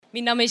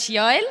Mein Name ist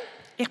Jael.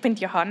 Ich bin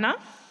Johanna.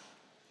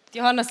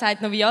 Johanna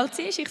sagt noch, wie alt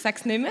sie ist, ich sage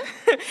es nicht mehr.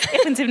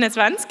 Ich bin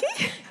 27.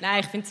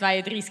 Nein, ich bin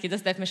 32,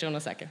 das darf man schon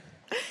noch sagen.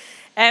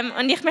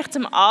 Und ich möchte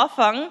zum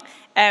Anfang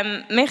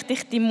möchte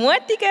ich die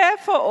Mutigen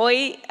von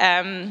euch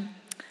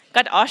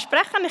gerade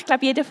ansprechen. Ich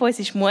glaube, jeder von uns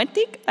ist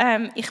mutig.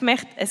 Ich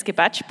möchte ein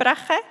Gebet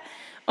sprechen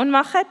und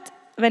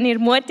wenn ihr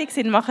mutig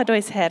seid, macht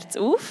euch das Herz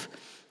auf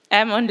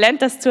und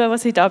lernt das zu,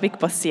 was heute Abend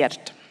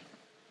passiert.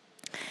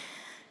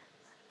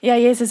 Ja,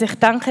 Jesus, ich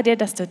danke dir,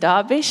 dass du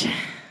da bist.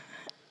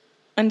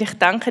 Und ich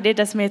danke dir,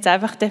 dass wir jetzt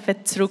einfach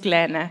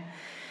zurücklehnen dürfen.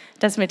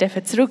 Dass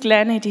wir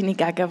zurücklehnen in deine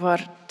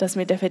Gegenwart. Dass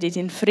wir in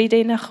deinen Frieden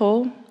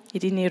hineinkommen, in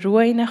deine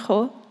Ruhe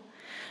hineinkommen.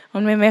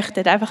 Und wir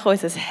möchten einfach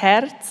unser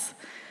Herz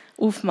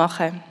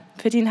aufmachen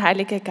für deinen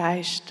Heiligen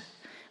Geist.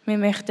 Wir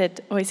möchten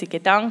unsere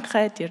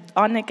Gedanken dir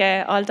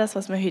angeben, all das,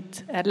 was wir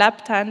heute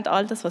erlebt haben,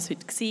 all das, was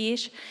heute war.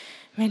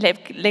 Wir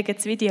legen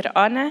es wieder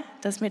an,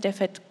 dass wir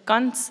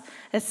ganz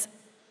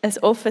ein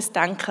offenes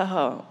Denken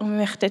haben. Und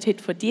wir möchten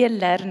heute von dir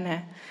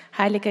lernen.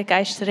 Heiliger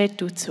Geist,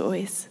 red du zu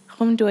uns.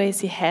 Komm du in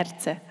unsere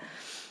Herzen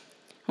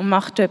und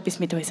mach du etwas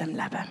mit unserem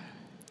Leben.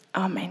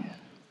 Amen.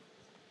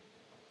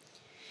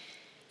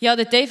 Ja,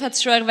 der Dave hat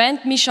es schon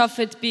erwähnt, wir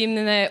arbeiten bei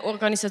einer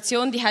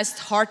Organisation, die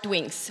heißt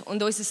Heartwings.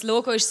 Und unser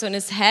Logo ist so ein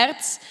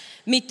Herz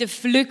mit den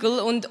Flügeln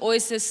und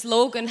unser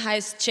Slogan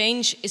heißt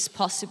Change is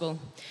possible.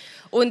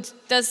 Und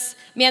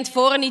wir haben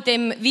vorhin in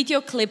dem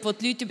Videoclip, wo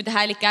die Leute über den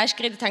Heiligen Geist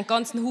geredet haben,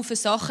 ganz einen Haufen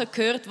Sachen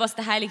gehört, was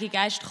der Heilige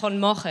Geist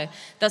machen kann.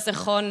 Dass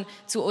er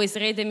zu uns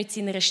reden mit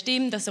seiner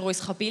Stimme, dass er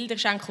uns Bilder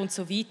schenken kann und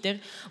so weiter.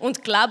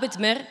 Und glaubt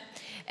mir,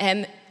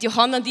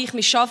 Johanna und ich,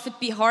 wir arbeiten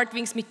bei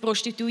Heartwings mit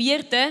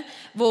Prostituierten,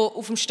 die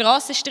auf dem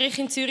Strassenstrich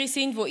in Zürich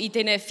sind, die in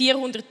den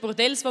 400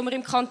 Bordells, die wir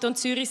im Kanton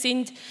Zürich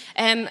sind,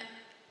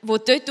 die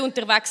dort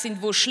unterwegs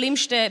sind, die das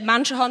schlimmste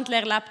Menschenhandel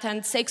erlebt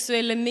haben,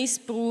 sexuellen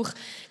Missbrauch,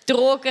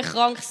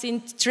 drogenkrank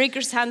sind,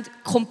 Triggers haben,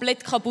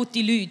 komplett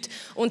kaputte Leute.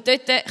 Und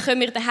dort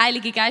können wir den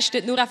Heiligen Geist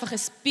dort nur einfach ein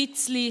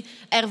bisschen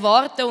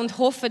erwarten und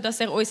hoffen, dass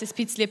er uns ein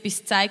bisschen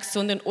etwas zeigt,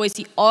 sondern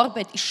unsere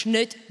Arbeit ist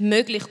nicht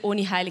möglich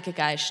ohne Heiligen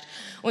Geist.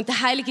 Und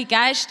der Heilige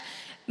Geist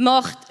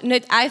macht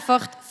nicht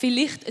einfach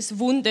vielleicht ein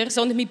Wunder,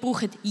 sondern wir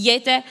brauchen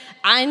jeden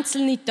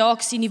einzelnen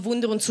Tag seine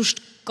Wunder und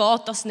sonst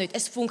geht das nicht.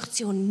 Es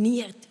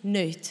funktioniert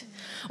nicht.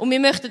 Und wir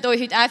möchten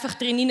euch heute einfach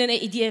drin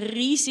hineinnehmen in die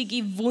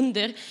riesige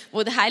Wunder,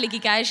 die der Heilige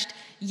Geist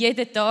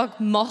jeden Tag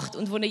macht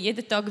und wo er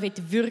jeden Tag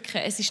wirken will.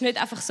 Es ist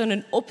nicht einfach so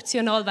ein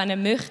optional, wenn er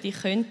möchte,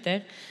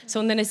 könnte,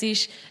 sondern es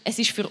ist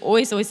für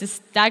uns unser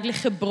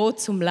tägliches Brot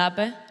zum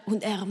Leben.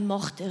 Und er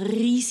macht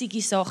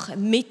riesige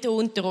Sachen mitten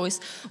unter uns.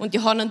 Und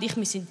Johanna und ich,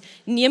 wir sind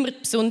niemand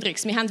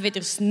Besonderes. Wir haben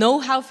weder das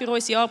Know-how für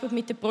unsere Arbeit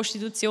mit der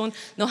Prostitution,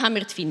 noch haben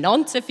wir die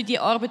Finanzen für die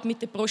Arbeit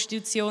mit der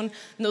Prostitution,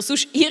 noch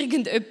sonst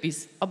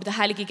irgendetwas. Aber der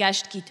Heilige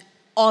Geist gibt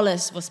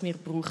alles, was wir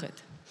brauchen.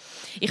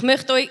 Ich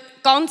möchte euch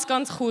ganz,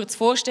 ganz kurz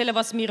vorstellen,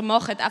 was wir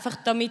machen, einfach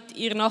damit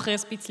ihr nachher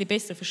ein bisschen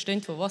besser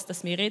versteht, von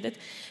was wir reden.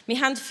 Wir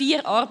haben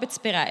 4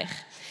 Arbeitsbereiche.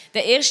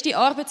 Der erste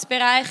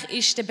Arbeitsbereich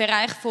ist der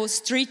Bereich von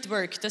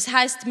Streetwork. Das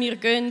heisst, wir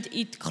gehen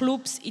in die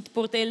Clubs, in die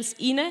Bordells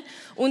rein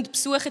und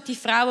besuchen die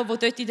Frauen, die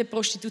dort in der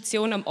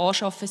Prostitution am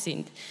Anschaffen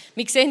sind.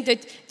 Wir sehen dort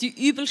die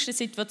übelsten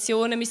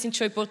Situationen. Wir sind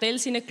schon in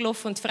Bordells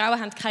hineingelaufen und die Frauen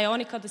haben keine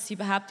Ahnung gehabt, dass sie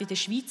überhaupt in der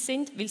Schweiz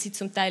sind, weil sie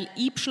zum Teil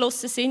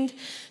eingeschlossen sind.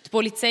 Die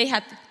Polizei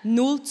hat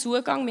 0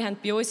 Zugang. Wir haben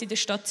bei uns in der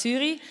Stadt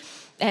Zürich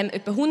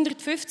etwa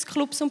 150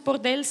 Clubs und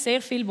Bordells,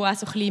 sehr viel, wo auch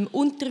so ein bisschen im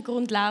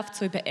Untergrund läuft,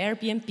 so über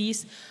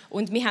Airbnbs.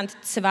 Und wir haben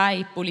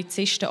 2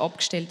 Polizisten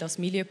abgestellt als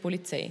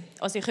Milieupolizei.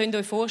 Also ihr könnt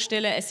euch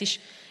vorstellen, es ist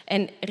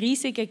ein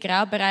riesiger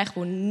Graubereich,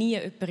 wo nie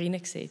jemand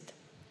rein sieht.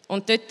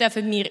 Und dort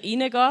dürfen wir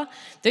reingehen.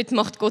 Dort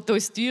macht Gott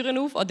uns Türen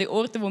auf, an den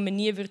Orten, wo man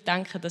nie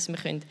denken würde, dass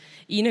wir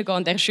reingehen können.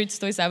 Und er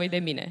schützt uns auch in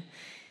dem hinein.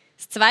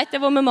 Das Zweite,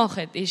 was wir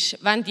machen, ist,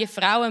 wenn die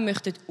Frauen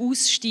möchten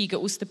aussteigen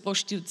aus der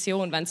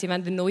Prostitution, wenn sie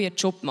einen neuen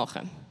Job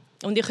machen wollen.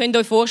 Und ihr könnt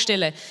euch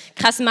vorstellen,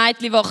 kein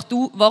Mädchen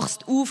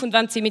wächst auf und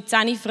wenn sie mit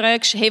 10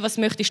 fragst, hey, was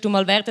möchtest du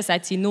mal werden,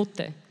 sagt sie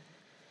Nutte.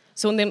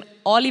 Sondern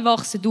alle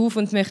wachsen auf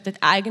und möchten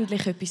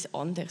eigentlich etwas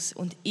anderes.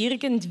 Und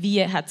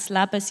irgendwie hat das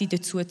Leben sie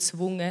dazu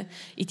gezwungen,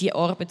 in diese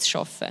Arbeit zu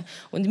arbeiten.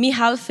 Und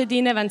wir helfen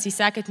ihnen, wenn sie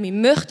sagen, wir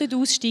möchten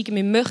aussteigen,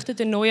 wir möchten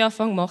einen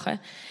Neuanfang machen.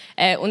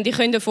 Und ihr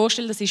könnt euch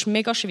vorstellen, das ist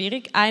mega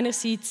schwierig.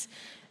 Einerseits,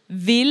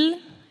 weil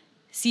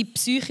sie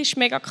psychisch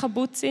mega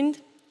kaputt sind,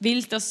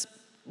 weil das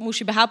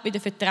musst überhaupt wieder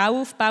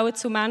Vertrauen aufbauen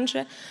zu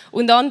Menschen.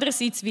 Und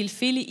andererseits, weil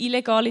viele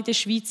illegal in der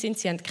Schweiz sind,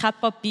 sie haben kein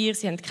Papier,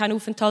 sie haben keinen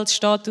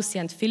Aufenthaltsstatus, sie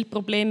haben viele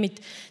Probleme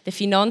mit den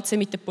Finanzen,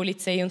 mit der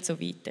Polizei und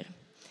so weiter.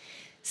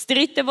 Das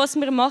Dritte, was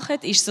wir machen,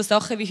 ist so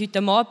Sachen wie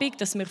heute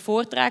Abend, dass wir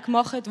Vorträge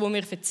machen, wo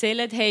wir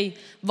erzählen, hey,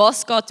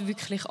 was geht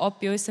wirklich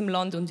ab in unserem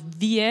Land und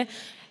wie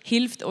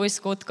hilft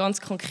uns Gott ganz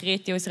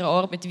konkret in unserer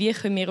Arbeit, wie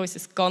können wir unser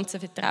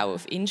ganzes Vertrauen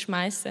auf ihn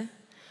schmeißen.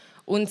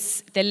 Und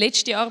der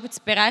letzte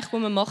Arbeitsbereich,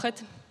 den wir machen,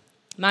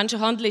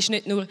 Menschenhandel ist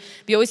nicht nur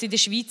bei uns in der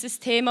Schweiz ein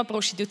Thema,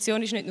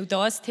 Prostitution ist nicht nur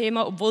da ein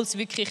Thema, obwohl es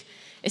wirklich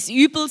ein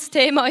übles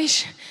Thema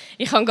ist.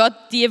 Ich habe gerade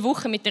diese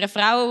Woche mit einer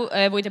Frau,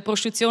 die in der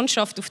Prostitution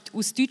arbeitet,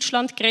 aus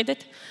Deutschland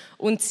geredet.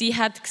 Und sie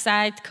hat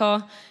gesagt,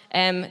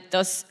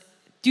 dass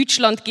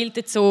Deutschland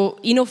gilt so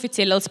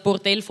inoffiziell als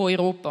Bordell von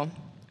Europa.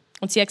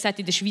 Und sie hat gesagt,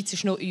 in der Schweiz ist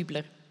es noch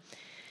übler.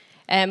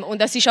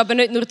 Und das ist aber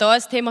nicht nur da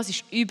ein Thema, es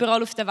ist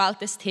überall auf der Welt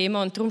ein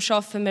Thema. Und darum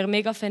arbeiten wir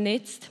mega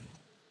vernetzt,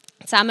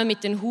 zusammen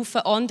mit den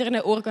Haufen anderen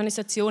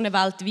Organisationen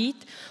weltweit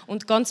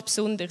und ganz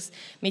besonders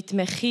mit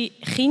einem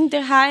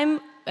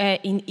Kinderheim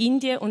in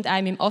Indien und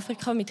einem in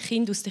Afrika mit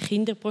Kindern aus der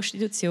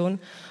Kinderprostitution.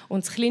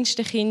 Und das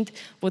kleinste Kind,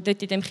 das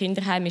dort in dem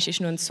Kinderheim ist,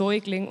 ist noch ein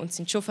Säugling und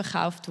sind schon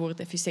verkauft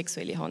worden für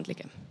sexuelle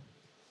Handlungen.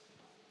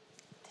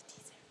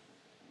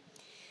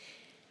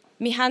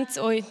 Wir haben es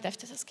euch, darf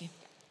ich das geben?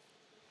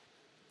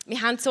 Wir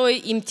haben es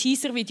euch im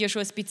Teaser-Video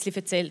schon ein bisschen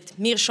erzählt.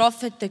 Wir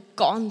arbeiten den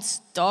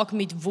ganzen Tag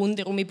mit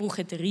Wunder und wir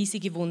brauchen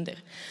riesige Wunder.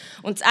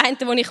 Und das eine,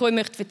 was ich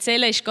euch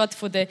erzählen möchte, ist gerade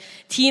von der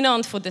Tina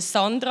und von der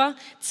Sandra.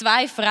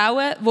 2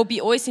 Frauen, die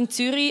bei uns in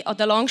Zürich an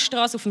der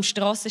Langstrasse auf dem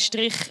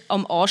Strassenstrich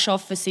am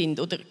Anschaffen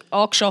sind oder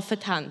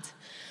angeschafft haben.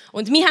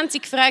 Und wir haben sie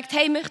gefragt,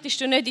 hey, möchtest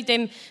du nicht in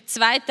dem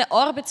zweiten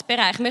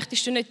Arbeitsbereich,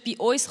 möchtest du nicht bei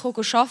uns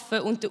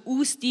arbeiten und den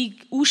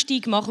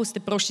Ausstieg machen aus der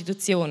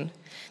Prostitution?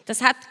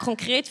 Das hat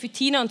konkret für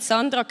Tina und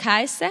Sandra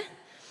geheissen.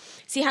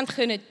 Wir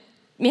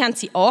haben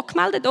sie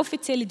angemeldet,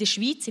 offiziell in der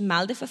Schweiz im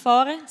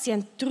Meldeverfahren. Sie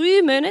haben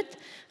 3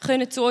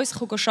 Monate zu uns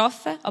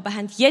arbeiten, aber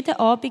haben jeden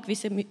Abend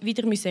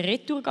wieder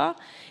retour gehen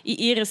in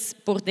ihr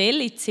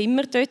Bordell, in das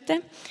Zimmer dort.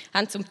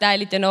 Haben zum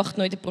Teil in der Nacht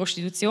noch in der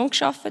Prostitution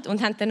gearbeitet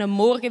und haben dann am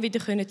Morgen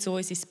wieder zu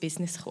uns ins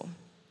Business kommen.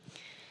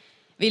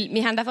 Weil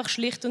wir haben einfach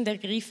schlicht und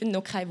ergreifend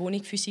noch keine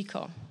Wohnung für sie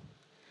gehabt.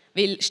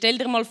 Weil, stell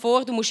dir mal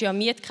vor, du musst ja eine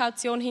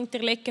Mietkaution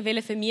hinterlegen, weil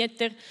ein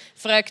Vermieter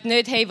fragt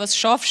nicht, hey, was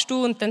schaffst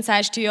du? Und dann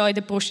sagst du ja in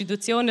der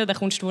Prostitution, ja, da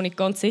kommst du nicht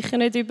ganz sicher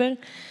nicht über.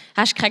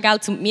 Hast kein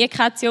Geld, um die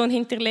Mietkaution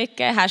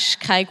hinterlegen, hast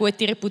keine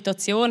gute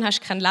Reputation,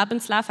 hast keinen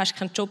Lebenslauf, hast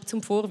keinen Job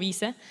zum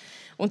Vorweisen.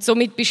 Und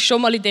somit bist du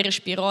schon mal in dieser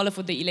Spirale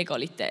von der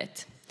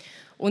Illegalität.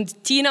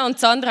 Und Tina und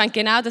Sandra haben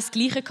genau das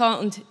Gleiche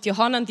gehabt und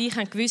Johanna und ich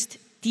haben gewusst,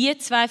 die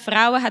 2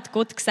 Frauen hat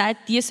Gott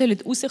gesagt, die sollen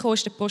rauskommen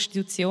aus der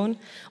Prostitution.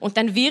 Und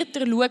dann wird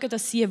er schauen,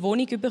 dass sie eine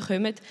Wohnung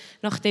bekommen,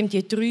 nachdem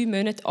die 3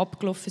 Monate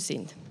abgelaufen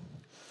sind.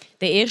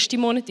 Der 1.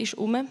 Monat ist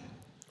um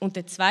und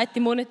der 2.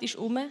 Monat ist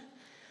um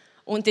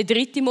und der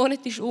 3.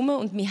 Monat ist um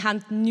und wir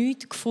haben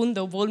nichts gefunden,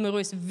 obwohl wir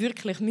uns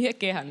wirklich Mühe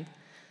gegeben haben.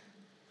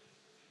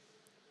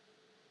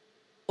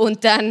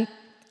 Und dann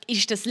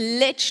ist das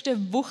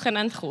letzte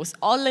Wochenende gekommen,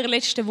 das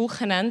allerletzte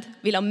Wochenende,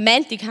 weil am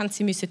Montag haben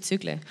sie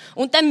zügeln.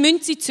 Und dann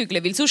müssen sie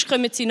zügeln, weil sonst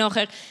kommen sie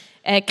nachher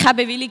keine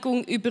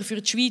Bewilligung über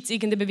für die Schweiz,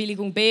 irgendeine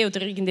Bewilligung B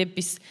oder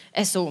irgendetwas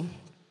so.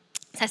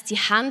 Das heisst, sie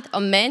haben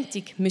am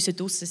Montag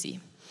draussen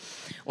sein.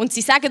 Und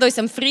sie sagen uns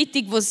am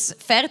Freitag, wo sie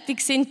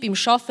fertig sind beim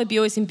Arbeiten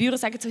bei uns im Büro,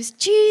 sagen sie uns,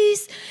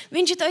 tschüss,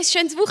 wünschen uns ein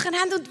schönes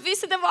Wochenende und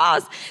wissen ihr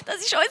was? Das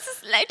ist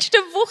unser letztes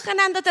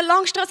Wochenende an der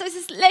Langstrasse,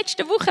 unser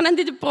letztes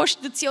Wochenende in der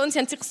Prostitution. Sie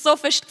haben sich so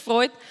fest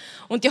gefreut.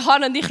 Und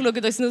Johanna und ich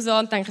schauen uns nur so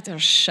an und denken, oh,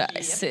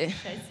 Scheiße.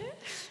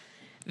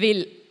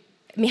 Weil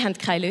wir haben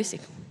keine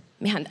Lösung.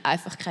 Wir haben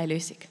einfach keine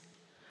Lösung.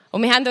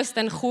 Und wir haben uns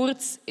dann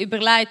kurz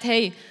überlegt,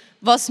 hey,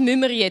 was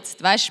müssen wir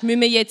jetzt? Weißt,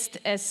 müssen wir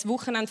jetzt ein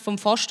Wochenende vom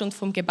Fasten und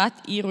vom Gebet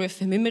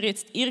einrufen? Müssen wir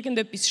jetzt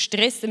irgendetwas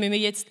stressen? Müssen wir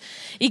jetzt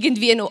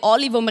irgendwie noch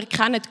alle, die wir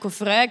kennen,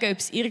 fragen, ob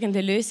es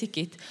irgendeine Lösung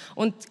gibt?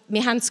 Und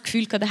wir haben das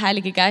Gefühl, der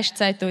Heilige Geist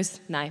sagt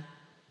uns, nein.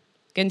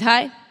 Geht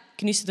heim,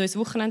 geniessen euer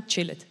Wochenende,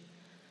 chillen.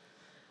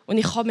 Und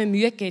ich habe mir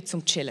Mühe gegeben,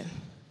 zum chillen.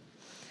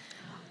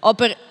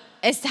 Aber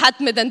es hat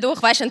mir dann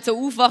doch, weißt, wenn du so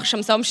aufwachst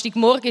am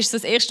Samstagmorgen, ist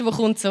das Erste, was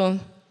kommt, so,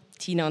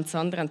 Tina und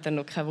Sandra haben dann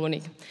noch keine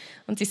Wohnung.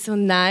 Und sie so,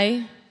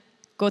 nein.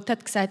 Gott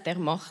hat gesagt, er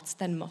macht es,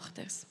 dann macht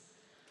er es.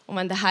 Und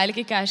wenn der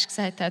Heilige Geist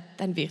gesagt hat,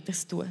 dann wird er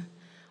es tun.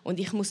 Und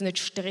ich muss nicht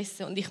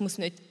stressen und ich muss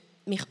nicht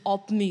mich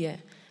abmühen,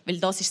 weil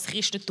das ist das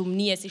Christentum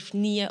nie, es ist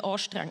nie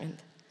anstrengend.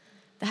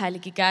 Der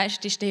Heilige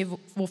Geist ist der,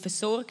 der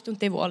versorgt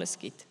und der, der alles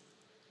gibt.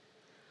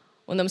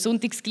 Und am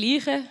Sonntag das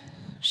Gleiche,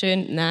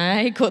 schön,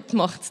 nein, Gott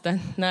macht es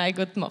dann, nein,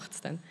 Gott macht es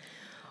dann.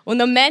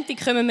 Und am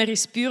Montag kommen wir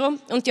ins Büro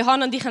und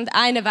Johanna und ich hatten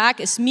einen Weg,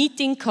 ein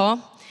Meeting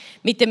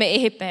mit einem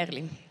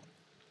Ehepärchen.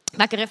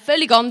 Wegen einer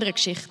völlig anderen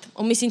Geschichte.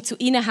 Und wir sind zu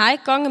ihnen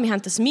heimgegangen, wir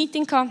hatten das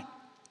Meeting gehabt.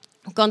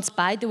 Und ganz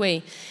by the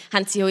way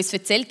haben sie uns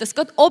erzählt, dass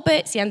gerade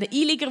oben, sie haben eine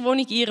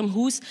Einliegerwohnung in ihrem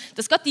Haus,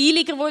 dass gerade die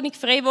Einliegerwohnung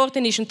frei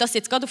geworden ist und dass sie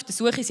jetzt gerade auf der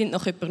Suche sind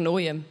nach jemand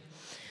Neuem.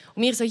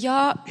 Und wir so,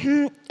 ja,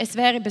 es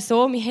wäre eben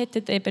so, wir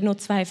hätten eben noch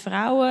 2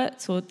 Frauen,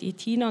 so die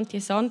Tina und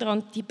die Sandra,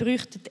 und die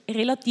bräuchten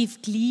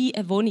relativ gleich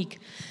eine Wohnung.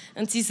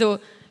 Und sie so,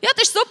 ja,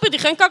 das ist super, die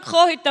können gerade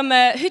kommen,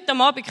 heute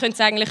am Abend können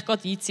sie eigentlich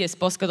gerade einziehen, es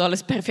passt gerade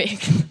alles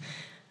perfekt.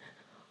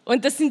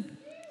 Und das sind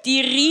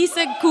die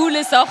riesen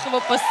coolen Sachen, die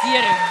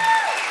passieren.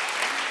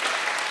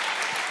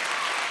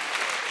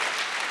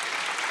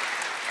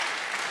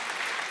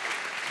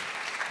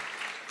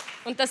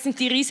 Und das sind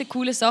die riesen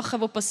coolen Sachen,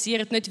 die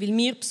passieren, nicht weil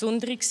wir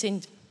besonders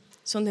sind,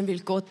 sondern weil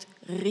Gott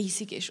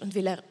riesig ist und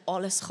weil er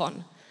alles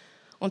kann.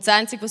 Und das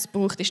Einzige, was es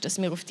braucht, ist,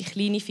 dass wir auf die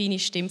kleine, feine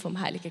Stimme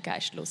vom Heiligen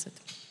Geist hören.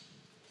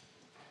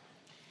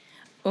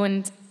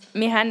 Und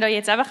wir haben da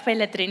jetzt einfach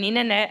drin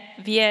hinein,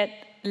 wie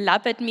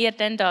leben wir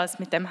denn das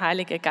mit dem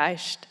Heiligen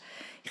Geist?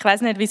 Ich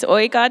weiß nicht, wie es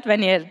euch geht,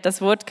 wenn ihr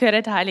das Wort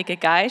hört, Heiliger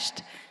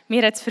Geist.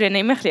 Mir hat es früher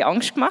immer ein bisschen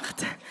Angst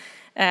gemacht.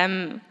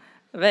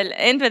 Weil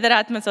entweder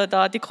hat man so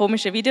da die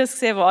komischen Videos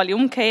gesehen, wo alle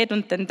umgehen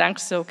und dann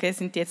denkst du so, okay,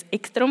 sind die jetzt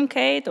extra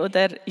umgekehrt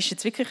oder ist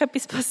jetzt wirklich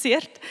etwas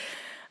passiert?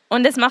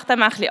 Und es macht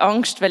einem auch ein bisschen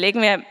Angst, weil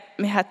irgendwie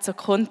man hat so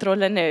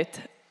Kontrolle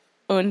nicht.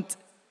 Und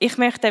ich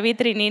möchte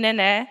wieder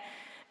hineinnehmen,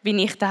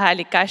 wie ich den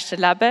Heiligen Geist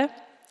erlebe.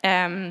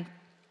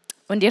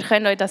 Und ihr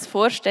könnt euch das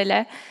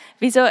vorstellen,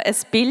 wie so ein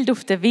Bild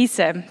auf der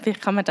Wiese.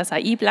 Vielleicht kann man das auch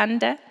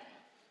einblenden.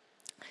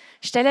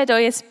 Stellt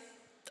euch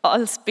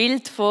als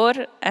Bild vor,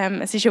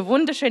 es ist eine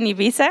wunderschöne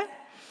Wiese.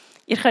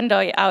 Ihr könnt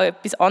euch auch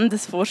etwas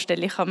anderes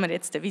vorstellen. Ich habe mir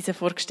jetzt die Wiese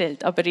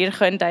vorgestellt. Aber ihr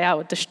könnt euch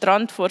auch den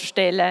Strand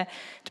vorstellen,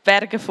 die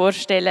Berge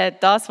vorstellen,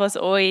 das, was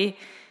euer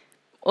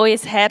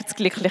Herz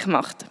glücklich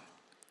macht.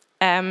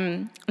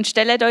 Und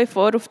stellt euch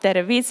vor, auf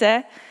dieser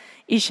Wiese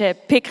ist eine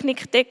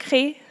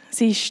Picknickdecke.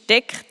 Sie ist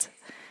deckt.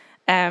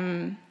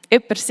 Jemand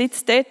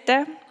sitzt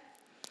dort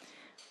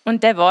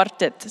und der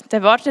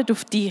wartet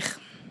auf dich,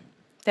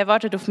 der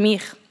wartet auf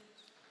mich.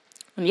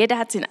 Und jeder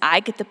hat seinen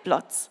eigenen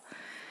Platz.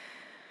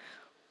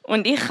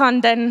 Und ich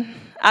kann dann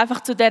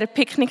einfach zu dieser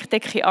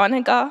Picknickdecke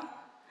hingehen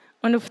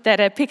und auf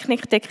dieser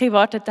Picknickdecke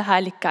wartet der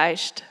Heilige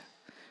Geist.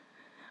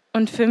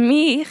 Und für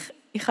mich,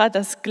 ich habe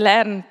das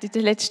gelernt in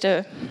den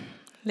letzten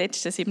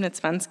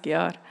 27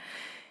 Jahren,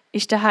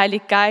 ist der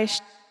Heilige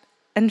Geist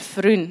ein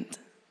Freund.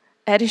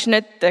 Er ist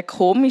nicht der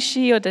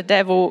Komische oder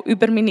der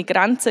über meine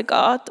Grenzen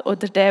geht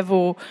oder der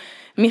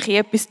mich in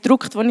etwas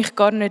drückt, was ich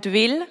gar nicht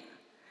will,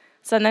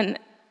 sondern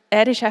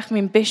er ist eigentlich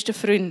mein bester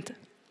Freund.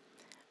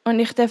 Und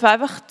ich darf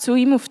einfach zu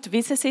ihm auf der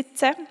Wiese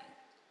sitzen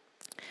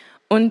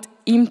und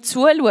ihm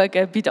zuschauen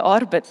bei der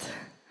Arbeit.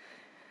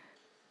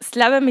 Das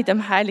Leben mit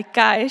dem Heiligen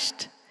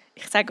Geist,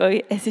 ich sage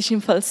euch, es ist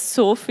im Fall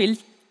so viel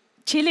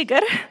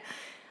chilliger,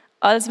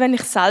 als wenn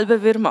ich es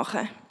selber machen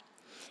würde.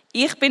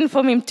 Ich bin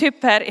von meinem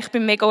Typ her, ich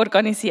bin mega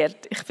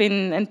organisiert. Ich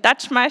bin ein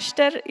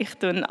Touchmeister, ich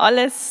tue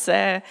alles,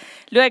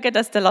 schaue,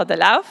 dass der Laden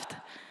läuft.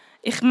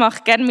 Ich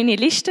mache gerne meine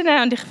Listen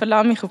und ich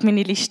verlasse mich auf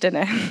meine Listen.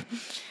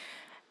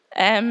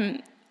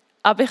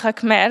 Aber ich habe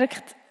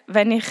gemerkt,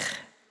 wenn ich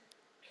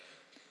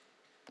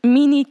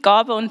meine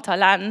Gaben und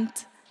Talente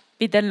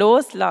wieder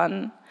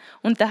loslasse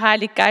und den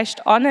Heiligen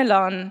Geist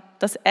anlasse,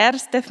 dass er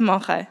es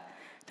machen darf,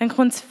 dann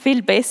kommt es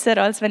viel besser,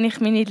 als wenn ich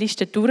meine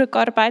Liste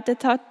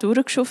durchgearbeitet habe,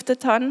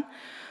 durchgeschuftet habe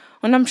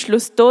und am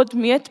Schluss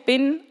todmüde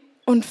bin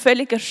und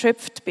völlig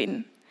erschöpft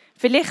bin.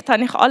 Vielleicht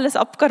habe ich alles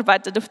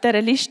abgearbeitet auf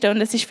dieser Liste und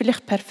es ist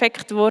vielleicht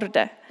perfekt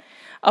geworden.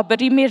 Aber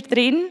in mir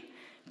drin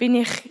bin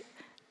ich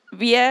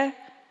wie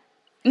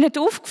nicht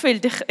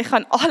aufgefüllt. Ich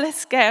habe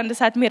alles gegeben und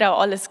es hat mir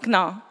auch alles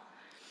genommen.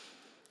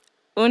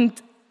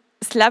 Und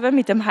das Leben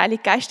mit dem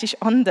Heiligen Geist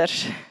ist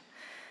anders.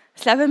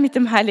 Das Leben mit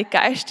dem Heiligen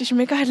Geist ist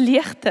mega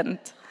erleichternd.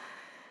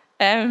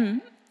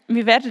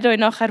 Wir werden euch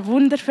nachher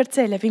Wunder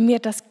erzählen, wie wir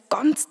das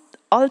ganz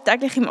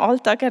alltäglich im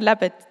Alltag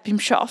erleben, beim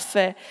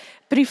Arbeiten,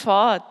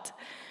 privat.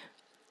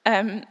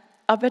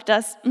 Aber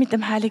das mit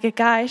dem Heiligen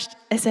Geist,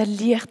 es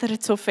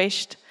erleichtert so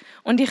fest.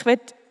 Und ich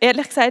würde,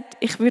 ehrlich gesagt,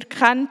 ich würde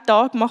keinen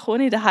Tag machen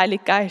ohne den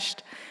Heiligen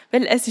Geist.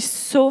 Weil es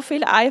ist so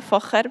viel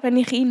einfacher, wenn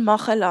ich ihn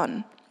machen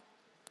lasse.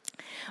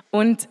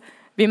 Und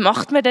wie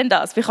macht man denn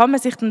das? Wie kann man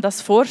sich denn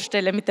das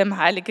vorstellen mit dem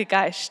Heiligen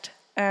Geist?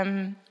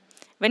 Wenn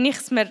ich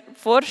es mir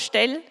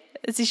vorstelle,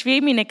 es ist wie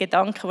meine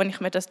Gedanken, wenn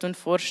ich mir das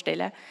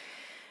vorstelle.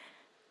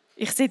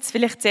 Ich sitze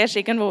vielleicht zuerst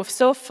irgendwo auf dem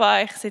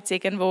Sofa, ich sitze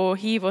irgendwo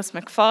hin, wo es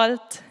mir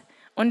gefällt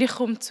und ich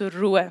komme zur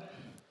Ruhe.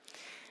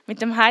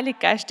 Mit dem Heiligen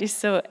Geist ist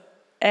es so,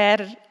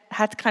 er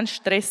hat keinen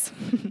Stress.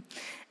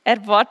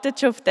 Er wartet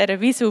schon auf dieser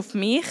Wiese auf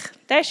mich,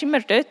 der ist immer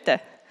dort.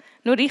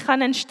 Nur ich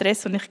habe einen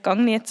Stress und ich gehe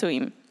nie zu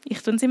ihm.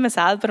 Ich tue es immer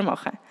selber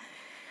machen.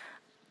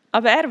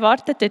 Aber er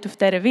wartet dort auf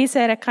dieser Wiese,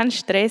 er hat keinen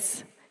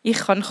Stress. Ich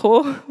kann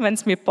kommen, wenn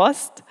es mir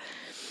passt.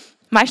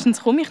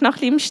 Meistens komme ich nach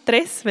dem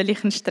Stress, weil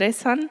ich einen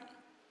Stress habe.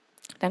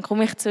 Dann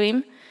komme ich zu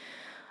ihm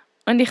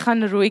und ich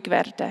kann ruhig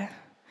werden.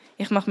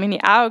 Ich mache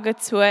meine Augen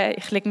zu,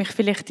 ich lege mich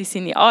vielleicht in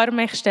seine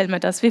Arme, ich stelle mir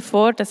das wie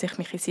vor, dass ich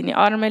mich in seine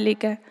Arme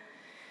lege.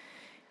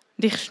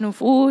 Und ich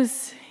schnaufe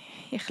aus,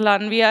 ich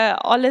lasse wie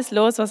alles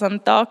los, was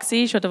am Tag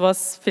ist oder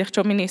was vielleicht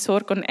schon meine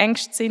Sorgen und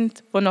Ängste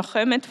sind, die noch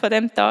kommen von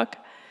dem Tag.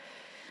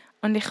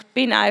 Und ich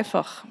bin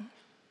einfach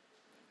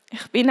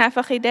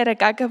in dieser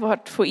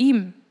Gegenwart von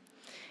ihm.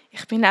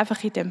 Ich bin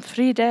einfach in dem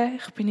Frieden,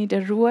 ich bin in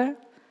der Ruhe.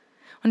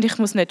 Und ich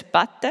muss nicht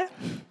beten,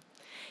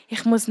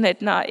 ich muss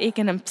nicht nach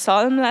irgendeinem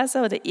Psalm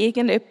lesen oder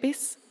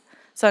irgendetwas,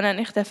 sondern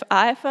ich darf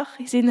einfach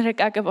in seiner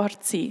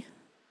Gegenwart sein.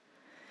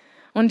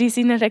 Und in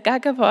seiner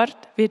Gegenwart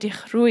werde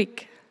ich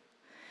ruhig.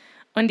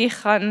 Und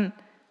ich kann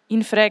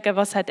ihn fragen,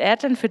 was hat er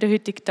denn für den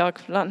heutigen Tag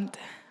geplant?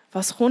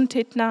 Was kommt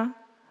heute noch?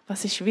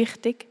 Was ist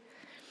wichtig?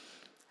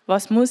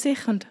 Was muss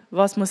ich und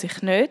was muss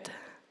ich nicht?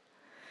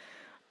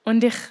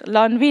 Und ich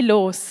lasse wie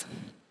los.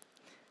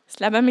 Das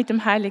Leben mit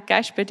dem Heiligen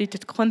Geist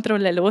bedeutet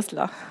Kontrolle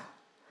loslassen.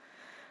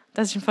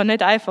 Das ist einfach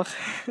nicht einfach.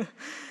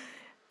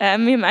 Wir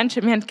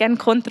Menschen, wir haben gerne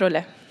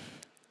Kontrolle.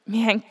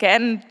 Wir haben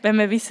gerne, wenn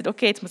wir wissen,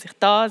 okay, jetzt muss ich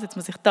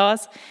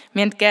das.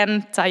 Wir haben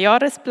gerne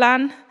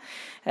 10-Jahresplan.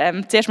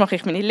 Zuerst mache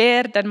ich meine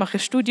Lehre, dann mache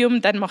ich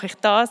Studium, dann mache ich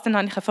das, dann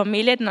habe ich eine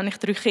Familie, dann habe ich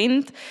 3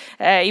 Kinder.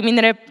 In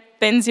meiner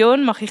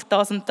Pension mache ich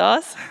das und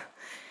das.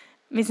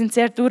 Wir sind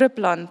sehr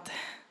durchgeplant.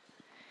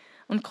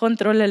 Und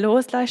Kontrolle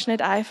loslassen ist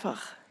nicht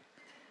einfach.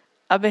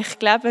 Aber ich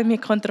glaube, wenn wir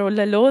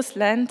Kontrolle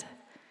loslassen,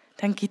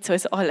 dann gibt es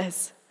uns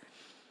alles.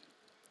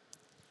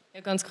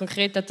 Ja, ganz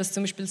konkret hat das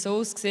zum Beispiel so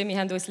ausgesehen, wir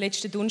haben uns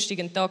letzten Donnerstag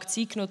einen Tag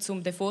Zeit genommen,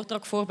 um den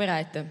Vortrag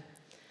vorzubereiten.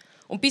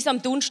 Und bis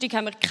am Donnerstag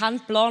haben wir keinen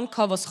Plan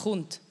gehabt, was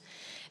kommt.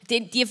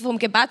 Die vom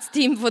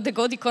Gebetsteam von der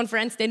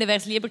Godi-Konferenz, denen wäre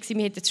es lieber gewesen,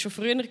 wir hätten es schon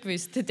früher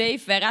gewusst. Der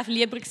Dave wäre auch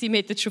lieber gewesen, wir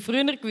hätten es schon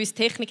früher gewusst.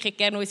 Die Technik hätte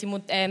gerne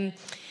unsere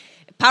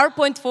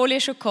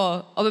PowerPoint-Folie schon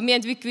gehabt. Aber wir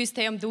haben gewusst,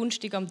 hey, am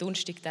Donnerstag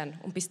dann.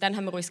 Und bis dann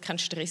haben wir uns keinen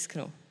Stress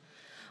genommen.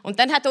 Und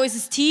dann hat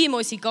unser Team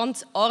unsere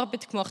ganze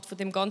Arbeit gemacht von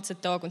dem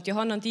ganzen Tag. Und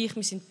Johanna und ich,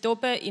 wir sind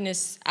oben in ein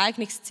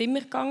eigenes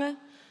Zimmer gegangen.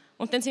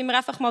 Und dann sind wir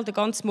einfach mal den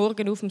ganzen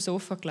Morgen auf dem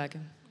Sofa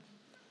gelegen.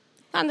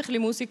 Haben ein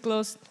bisschen Musik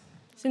gehört,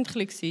 sind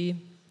ein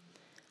bisschen,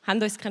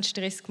 haben uns keinen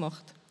Stress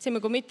gemacht.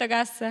 Sind wir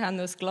Mittagessen, haben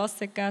noch ein Glas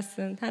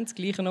gegessen und haben das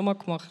Gleiche nochmal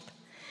gemacht.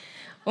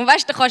 Und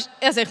weißt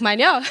du, ich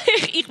meine, ja,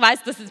 ich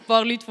weiss, dass ein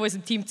paar Leute von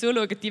unserem Team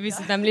zuschauen, die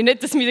wissen nämlich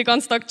nicht, dass wir den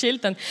ganzen Tag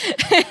gechillt haben.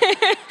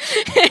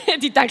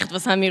 Die denken,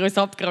 was haben wir uns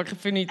abgerackert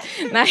für nichts.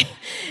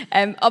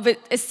 Nein, aber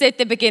es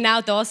sollte eben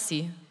genau das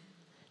sein.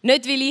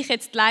 Nicht, weil ich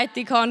jetzt die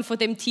Leitung habe von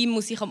dem Team,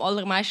 muss ich am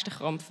allermeisten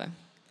krampfen.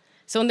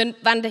 Sondern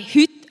wenn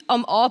heute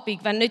am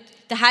Abend, wenn nicht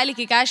der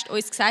Heilige Geist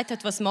uns gesagt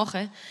hat, was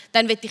machen,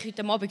 dann will ich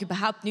heute Abend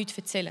überhaupt nichts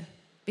erzählen.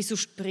 Weil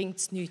sonst bringt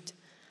es nichts.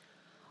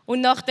 Und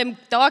nach dem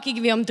Tag,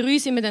 irgendwie um 3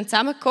 sind wir dann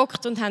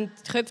zusammengehockt und haben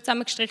die Köpfe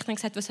zusammengestrichen und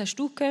gesagt, was hast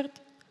du gehört?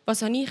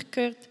 Was habe ich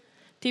gehört?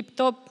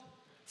 Tipptopp,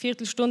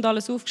 Viertelstunde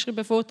alles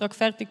aufgeschrieben, Vortrag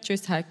fertig,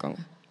 tschüss,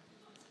 heimgegangen.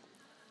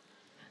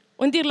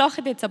 Und ihr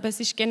lacht jetzt, aber es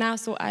ist genau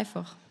so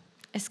einfach.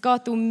 Es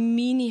geht um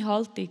meine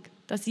Haltung,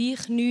 dass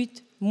ich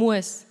nichts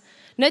muss.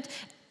 Nicht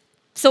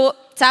so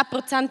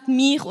 10%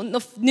 mich und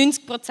noch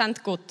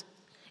 90% Gott.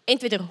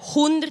 Entweder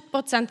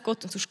 100%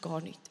 Gott und sonst gar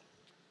nicht.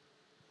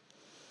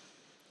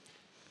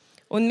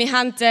 Und wir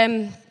haben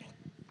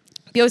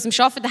bei unserem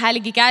Arbeiten den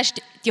Heiligen Geist,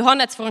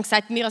 Johanna hat es vorhin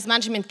gesagt, wir als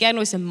Menschen haben gerne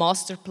unseren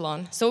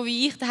Masterplan. So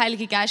wie ich den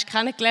Heiligen Geist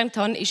kennengelernt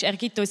habe, ist, er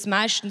gibt uns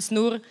meistens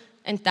nur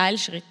einen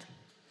Teilschritt.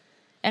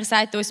 Er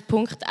sagt uns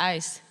Punkt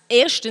 1.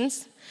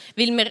 Erstens,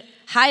 weil wir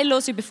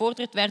heillos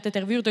überfordert werden,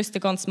 er würde uns den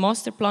ganzen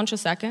Masterplan schon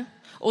sagen.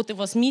 Oder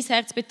was mein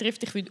Herz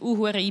betrifft, ich würde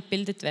auch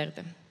eingebildet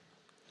werden.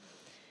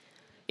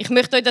 Ich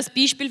möchte euch das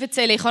Beispiel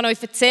erzählen. Ich habe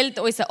euch erzählt,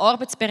 unser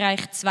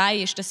Arbeitsbereich 2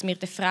 ist, dass wir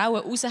den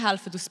Frauen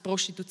raushelfen aus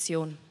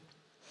Prostitution.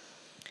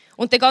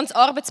 Und den ganzen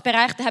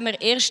Arbeitsbereich den haben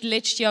wir erst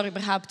letztes Jahr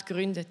überhaupt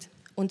gegründet.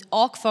 Und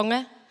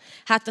angefangen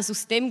hat das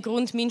aus dem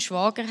Grund, mein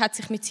Schwager hat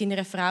sich mit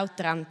seiner Frau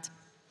getrennt.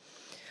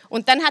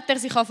 Und dann hat er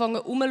sich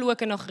angefangen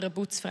umzuschauen nach einer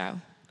Putzfrau.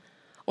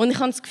 Und ich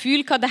habe das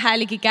Gefühl, der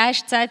Heilige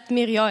Geist sagt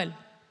mir, Joel,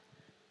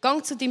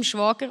 geh zu deinem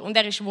Schwager, und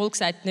er ist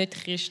wohlgesagt nicht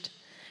Christ.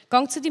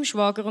 Geh zu deinem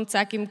Schwager und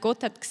sag ihm,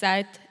 Gott hat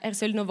gesagt, er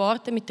soll noch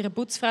warten, mit einer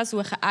Putzfrau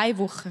suchen, 1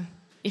 Woche.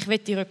 Ich will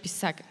dir etwas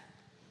sagen.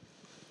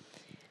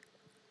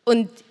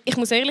 Und ich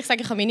muss ehrlich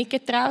sagen, ich habe mich nicht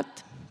getraut.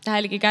 Der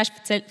Heilige Geist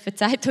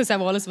verzeiht uns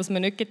auch alles, was wir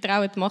nicht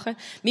getraut machen.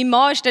 Mein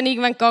Mann ist dann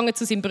irgendwann gegangen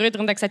zu seinem Bruder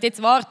und hat gesagt,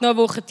 jetzt warte noch eine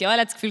Woche. Ja,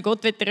 er hat das Gefühl,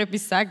 Gott will dir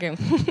etwas sagen.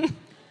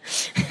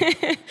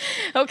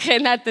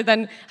 Okay,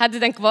 dann hat er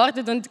dann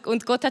gewartet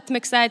und Gott hat mir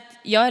gesagt,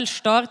 ja, er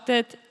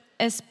startet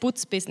ein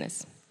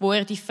Putzbusiness, wo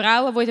er die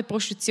Frauen, die in der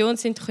Prostitution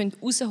sind,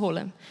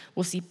 rausholen können,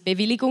 wo sie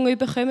Bewilligungen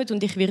bekommen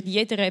und ich werde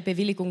jeder eine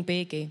Bewilligung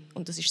B geben.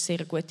 Und das ist eine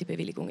sehr gute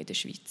Bewilligung in der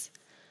Schweiz.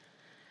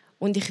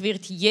 Und ich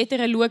werde jeder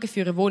schauen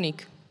für eine Wohnung.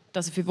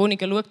 Dass er für Wohnungen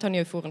schaut, habe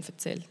ich euch vorhin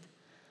erzählt.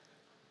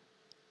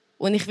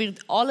 Und ich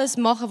werde alles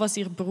machen, was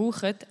ihr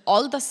braucht.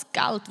 All das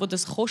Geld, das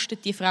das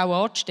kostet, die Frauen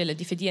anzustellen,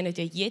 die verdienen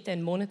ja jeden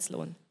einen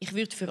Monatslohn. Ich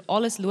würde für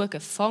alles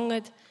schauen.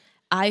 Fangt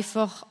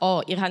einfach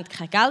an. Ihr habt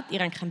kein Geld, ihr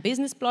habt keinen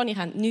Businessplan, ihr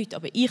habt nichts.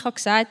 Aber ich habe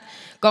gesagt,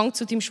 geh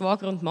zu deinem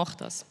Schwager und mach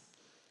das.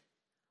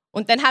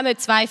 Und dann haben wir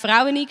 2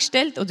 Frauen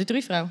eingestellt, oder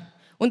 3 Frauen.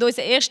 Und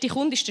unser erster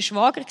Kunde war der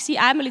Schwager,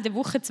 einmal in der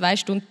Woche 2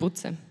 Stunden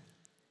putzen.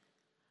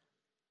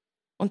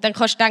 Und dann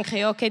kannst du denken,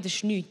 ja, okay, das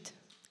ist nichts.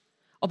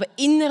 Aber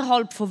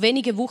innerhalb von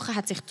wenigen Wochen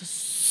hat sich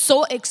das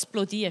so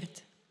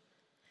explodiert.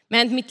 Wir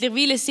haben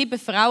mittlerweile 7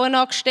 Frauen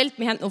angestellt.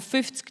 Wir haben noch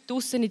 50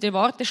 draussen in der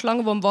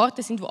Warteschlange, die am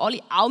Warten sind, die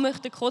alle auch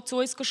möchten zu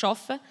uns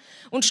arbeiten.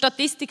 Und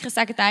Statistiker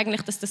sagen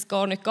eigentlich, dass das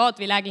gar nicht geht,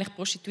 weil eigentlich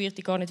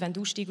Prostituierte gar nicht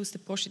aussteigen aus der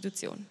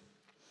Prostitution.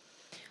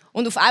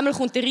 Und auf einmal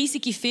kommt eine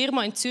riesige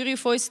Firma in Zürich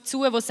auf uns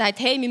zu, die sagt,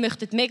 hey, wir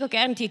möchten mega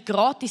gerne die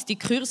gratis die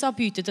Kurse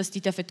anbieten, dass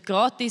die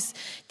gratis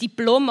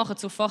Diplom machen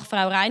zur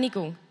Fachfrau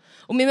Reinigung.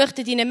 Und wir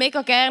möchten ihnen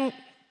mega gerne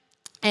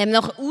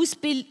nach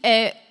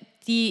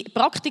die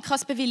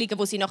Praktikas bewilligen,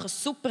 wo sie nachher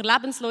super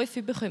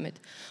Lebensläufe bekommen.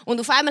 Und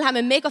auf einmal haben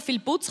wir mega viele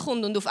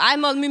Putzkunden und auf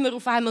einmal müssen wir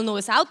noch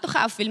ein Auto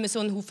kaufen, weil wir so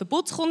einen Haufen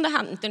Putzkunden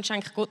haben. Und dann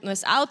schenkt Gott noch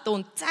ein Auto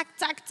und zack,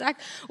 zack, zack.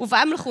 Auf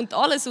einmal kommt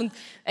alles und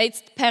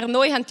jetzt per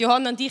neu haben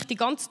Johanna und ich die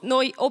ganz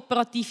neue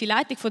operative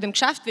Leitung von dem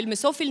Geschäft, weil wir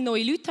so viele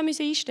neue Leute haben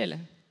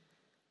einstellen mussten.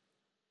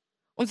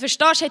 Und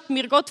verstehst du, hat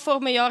mir Gott vor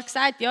einem Jahr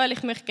gesagt, ja,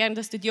 ich möchte gerne,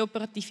 dass du die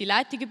operative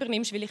Leitung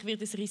übernimmst, weil ich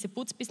werde ein riesen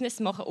Putzbusiness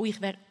machen. Und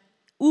ich wäre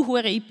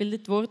hure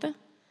eingebildet worden.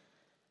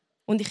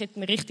 Und ich hätte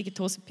mir richtig in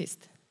die Hose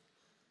gepisst.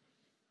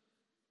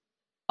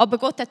 Aber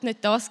Gott hat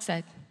nicht das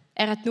gesagt.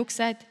 Er hat nur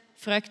gesagt,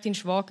 frag deinen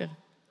Schwager.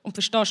 Und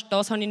verstehst du,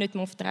 das habe ich nicht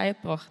mal auf die Reihe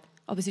gebracht.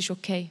 Aber es ist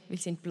okay, weil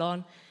sein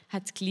Plan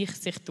hat sich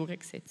gleich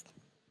durchgesetzt.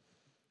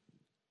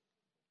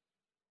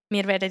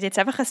 Wir werden jetzt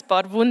einfach ein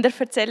paar Wunder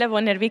erzählen, wo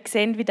ihr wie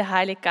sehen, wie der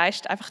Heilige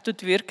Geist einfach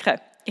wirken.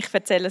 Ich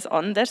erzähle ein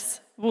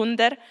anderes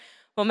Wunder,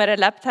 das wir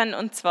erlebt haben.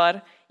 Und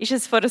zwar ist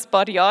es vor ein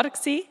paar Jahren.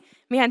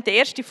 Wir haben den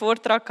ersten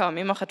Vortrag gehabt.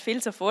 Wir machen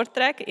viele so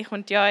Vorträge. Ich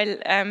und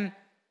Joel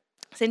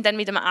sind dann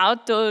mit dem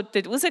Auto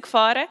dort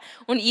rausgefahren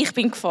und ich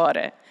bin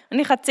gefahren. Und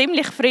ich hatte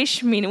ziemlich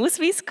frisch meinen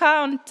Ausweis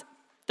gehabt und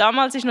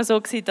damals war es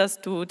noch so,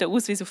 dass du den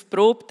Ausweis auf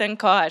Probe dann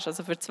gehabt hast.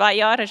 Also für 2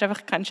 Jahre hast du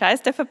einfach keinen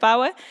Scheiß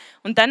bauen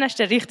und dann hast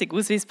du den richtigen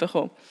Ausweis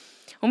bekommen.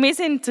 Und wir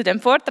sind zu dem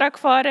Vortrag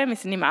gefahren, wir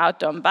sind im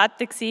Auto am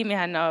Betten gewesen, wir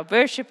haben noch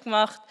Worship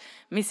gemacht,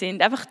 wir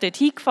sind einfach dort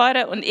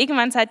hingefahren und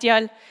irgendwann sagt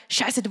Joel,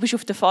 Scheiße, du bist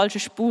auf der falschen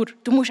Spur,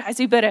 du musst eins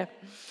über.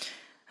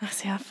 Ich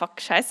so, ja, fuck,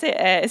 Scheiße,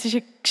 es ist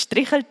nicht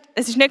gestrichelt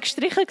gewesen,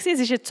 es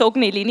war eine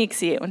gezogene Linie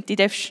gewesen. Und die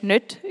darfst du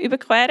nicht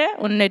überqueren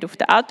und nicht auf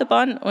der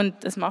Autobahn und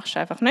das machst du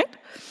einfach nicht.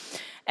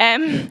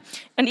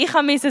 Und ich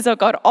musste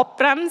sogar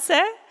abbremsen.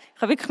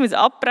 Ich musste wirklich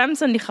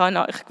abbremsen und ich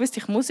wusste,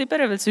 ich muss über,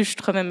 weil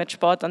sonst kommen wir zu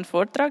spät an den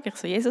Vortrag. Ich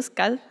so, Jesus,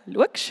 gell,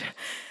 schaust.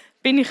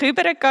 Bin ich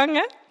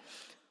rübergegangen.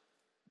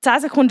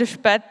 10 Sekunden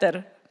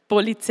später,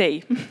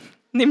 Polizei,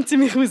 nimmt sie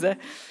mich raus.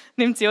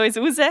 Nimmt sie uns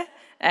raus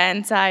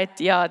und sagt,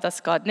 ja,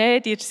 das geht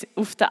nicht. Ihr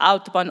auf der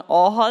Autobahn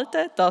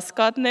anhalten, das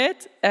geht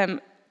nicht.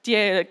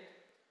 Die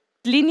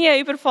Linie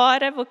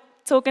überfahren, die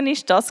gezogen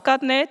ist, das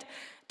geht nicht.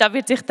 Da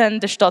wird sich dann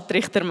der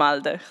Stadtrichter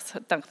melden.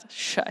 Ich dachte,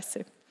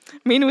 Scheiße.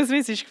 Mein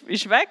Ausweis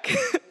ist weg,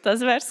 das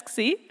wäre es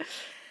gewesen.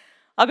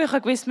 Aber ich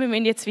wusste, wir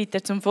müssen jetzt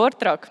weiter zum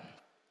Vortrag.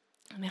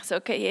 Und ich so,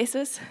 okay,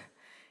 Jesus,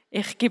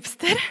 ich gebe es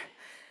dir.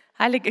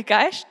 Heiliger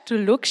Geist,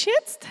 du schaust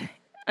jetzt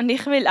und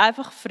ich will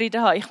einfach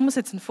Frieden haben. Ich muss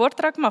jetzt einen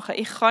Vortrag machen.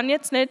 Ich kann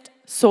jetzt nicht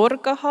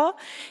Sorgen haben.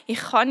 Ich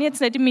kann jetzt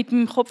nicht mit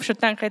meinem Kopf schon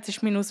denken, jetzt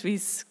ist mein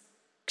Ausweis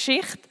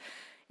Geschichte.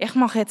 Ich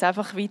mache jetzt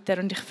einfach weiter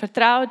und ich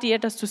vertraue dir,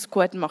 dass du es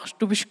gut machst.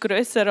 Du bist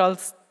grösser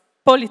als die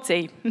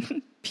Polizei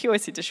bei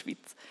uns in der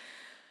Schweiz.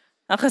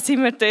 Dann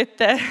sind wir dort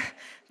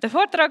den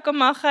Vortrag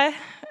gemacht,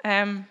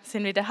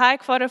 sind wieder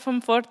heimgefahren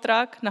vom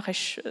Vortrag. Dann war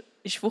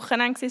es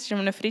Wochenende, es war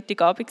am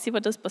Freitagabend, wo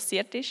das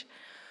passiert ist.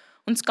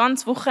 Und das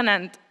ganze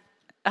Wochenende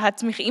hat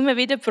es mich immer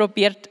wieder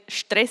probiert zu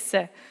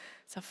stressen.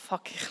 So,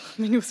 fuck,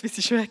 mein Ausweis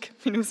ist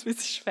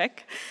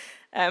weg,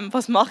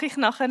 was mache ich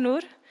nachher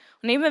nur?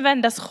 Und immer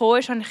wenn das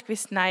kam, habe ich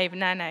gewusst,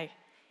 nein.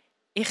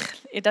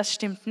 Das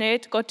stimmt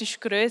nicht. Gott ist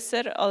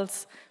grösser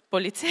als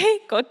Polizei.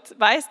 Gott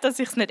weiss, dass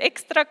ich es nicht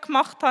extra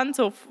gemacht habe,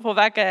 so von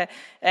wegen,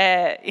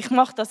 ich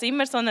mache das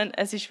immer, sondern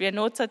es war wie eine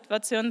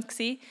Notsituation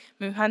gewesen.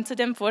 Wir haben zu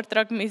dem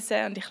Vortrag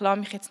müssen und ich lasse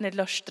mich jetzt nicht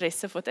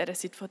stressen von dieser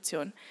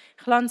Situation.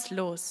 Ich lasse es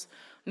los.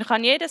 Und ich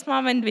habe jedes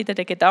Mal, wenn wieder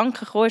der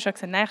Gedanke kam,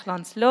 gesagt, nein, ich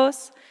lasse es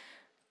los.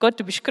 Gott,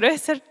 du bist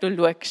grösser, du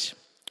schaust.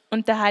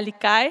 Und der Heilige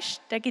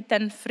Geist, der gibt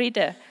dann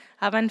Frieden,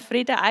 auch wenn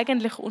Frieden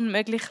eigentlich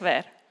unmöglich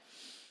wäre.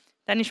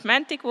 Dann ist es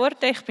Montag geworden,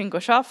 ich bin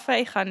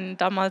arbeiten, ich habe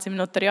damals im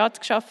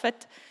Notariat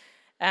gearbeitet.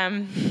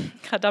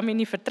 Ich habe da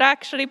meine Verträge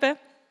geschrieben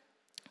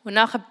und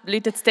nachher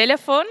läutet das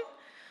Telefon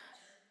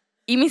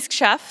in mein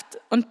Geschäft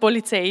und die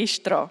Polizei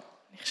ist dran.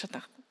 Ich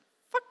dachte,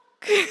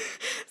 fuck,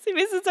 sie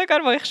wissen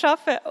sogar, wo ich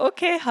arbeite.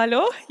 Okay,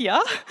 hallo,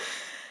 ja.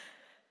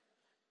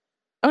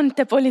 Und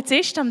der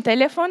Polizist am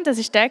Telefon, das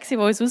war der, der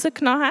uns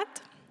rausgenommen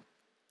hat.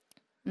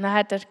 Und dann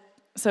hat er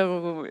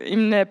so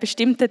in einem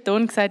bestimmten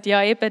Ton gesagt,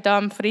 ja, eben da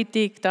am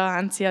Freitag, da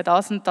haben sie ja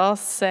das und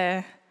das,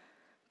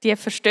 die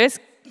Verstöße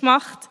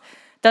gemacht.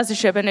 Das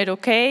ist eben nicht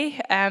okay.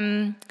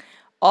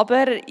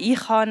 Aber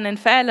ich habe einen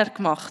Fehler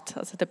gemacht,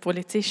 also der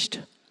Polizist.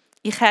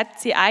 Ich hätte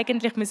sie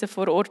eigentlich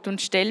vor Ort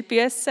und Stelle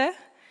büssen.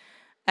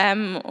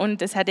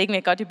 Und es hat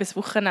irgendwie gerade über das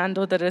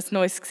Wochenende oder ein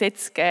neues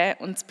Gesetz gegeben.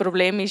 Und das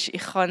Problem ist,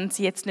 ich kann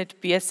sie jetzt nicht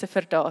büssen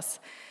für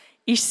das.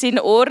 Ist es in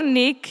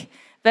Ordnung,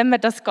 wenn wir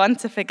das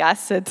Ganze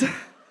vergessen?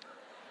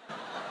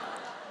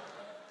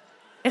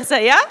 Ich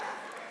sage, ja,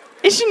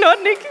 ist in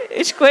Ordnung,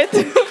 ist gut.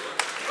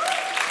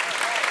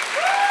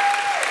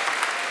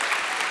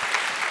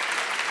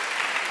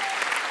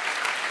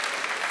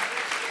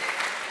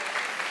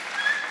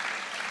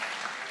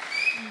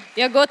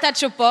 Ja, Gott hat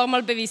schon ein paar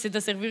Mal bewiesen,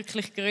 dass er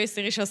wirklich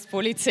grösser ist als die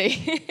Polizei.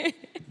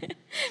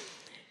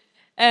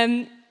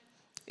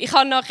 Ich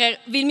habe nachher,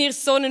 weil wir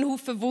so einen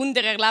Haufen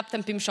Wunder erlebt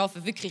haben beim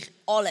Arbeiten, wirklich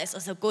alles.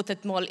 Also Gott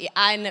hat mal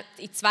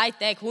in 2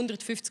 Tagen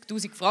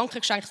 150'000 Franken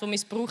geschenkt, die wir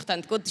gebraucht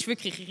haben. Gott ist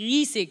wirklich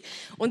riesig.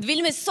 Und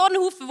weil wir so einen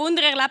Haufen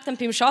Wunder erlebt haben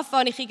beim Arbeiten,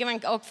 habe ich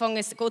irgendwann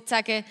angefangen, Gott zu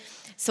sagen,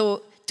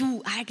 so,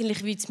 du,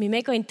 eigentlich würde es mich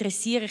mega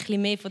interessieren, ein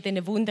bisschen mehr von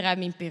diesen Wundern auch in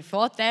meinem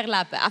privaten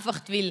Erleben.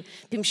 Einfach, weil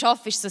beim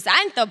Arbeiten ist es das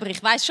eine, aber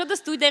ich weiss schon,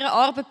 dass du in dieser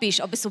Arbeit bist.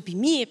 Aber so bei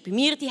mir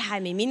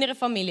daheim, in meiner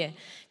Familie,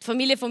 die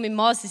Familie von meinem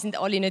Mann, sie sind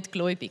alle nicht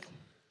gläubig.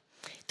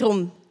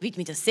 Darum würde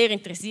mich das sehr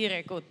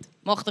interessieren, Gott,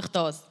 mach doch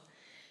das.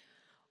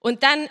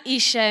 Und dann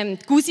ist die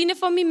Cousine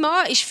von meinem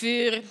Mann ist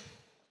für ein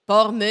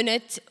paar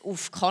Monate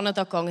auf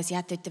Kanada gegangen. Sie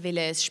wollte dort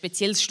ein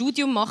spezielles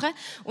Studium machen.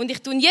 Und ich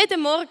tue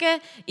jeden Morgen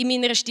in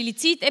meiner stille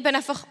Zeit eben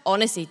einfach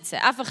ansitzen,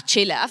 einfach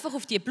chillen, einfach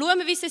auf die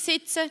Blumenwiese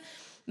sitzen.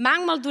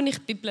 Manchmal lese ich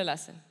die Bibel.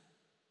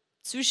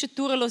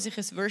 Zwischendurch höre ich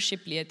ein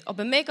Worship-Lied.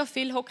 Aber mega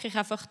viel hocke ich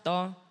einfach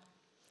da.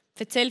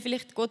 Erzähle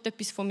vielleicht Gott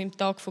etwas von meinem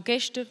Tag von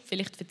gestern.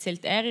 Vielleicht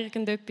erzählt er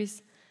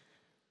irgendetwas.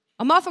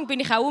 Am Anfang bin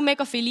ich auch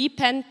mega viel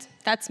eingepennt.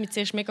 Da hat es mich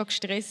zuerst mega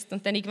gestresst.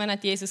 Und dann irgendwann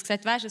hat Jesus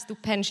gesagt, weisst du, du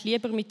pennst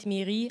lieber mit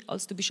mir ein,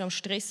 als du bist am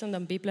Stressen und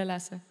am Bibel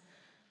lesen.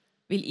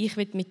 Weil ich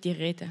will mit dir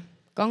reden.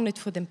 Geh nicht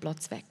von dem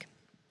Platz weg.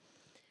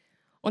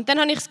 Und dann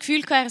habe ich das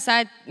Gefühl,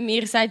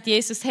 mir sagt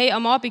Jesus, hey,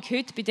 am Abend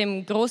heute bei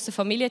dem grossen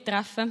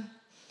Familientreffen,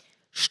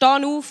 steh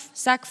auf,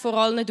 sag vor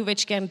allen, du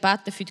willst gerne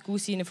beten für die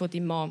Cousine von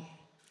deinem Mann.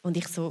 Und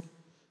ich so,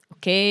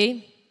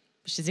 okay,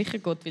 bist du sicher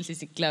Gott, weil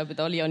sie glauben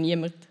alle an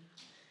niemanden.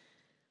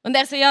 Und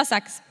er so, ja,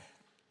 sag's.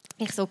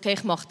 Ich so, okay,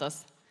 ich mache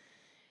das.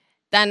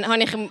 Dann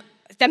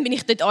bin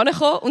ich dort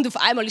angekommen und auf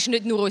einmal ist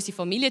nicht nur unsere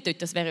Familie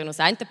dort, das wäre ja noch das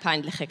eine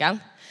Peinliche, gell?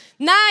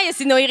 Nein, es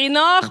sind noch ihre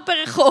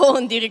Nachbarn gekommen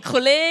und ihre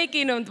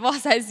Kollegin und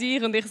was weiß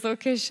ich. Und ich so,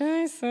 okay,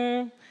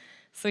 Scheiße.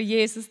 So,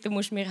 Jesus, du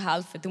musst mir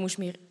helfen, du musst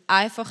mir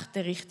einfach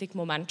den richtigen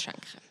Moment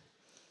schenken.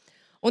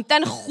 Und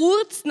dann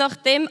kurz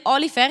nachdem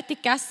alle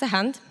fertig gegessen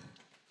haben,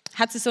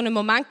 hat es so einen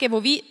Moment gegeben,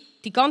 wo wie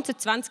die ganzen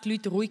 20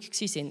 Leute ruhig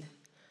waren.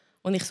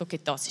 Und ich so,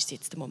 okay, das ist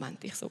jetzt der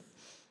Moment. Ich so,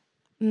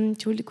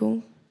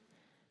 Entschuldigung,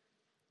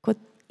 Gott,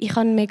 ich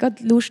habe mega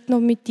Lust, noch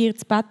mit dir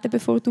zu beten,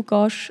 bevor du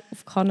gehst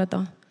auf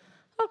Kanada.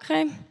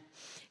 Okay.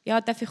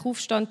 Ja, darf ich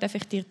aufstehen, darf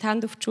ich dir die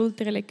Hände auf die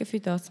Schulter legen für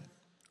das?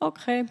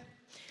 Okay.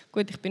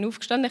 Gut, ich bin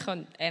aufgestanden,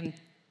 ich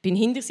bin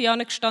hinter sie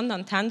gestanden,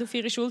 habe die Hände auf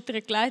ihre Schulter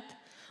gelegt.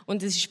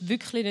 Und es war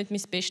wirklich nicht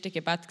mein bestes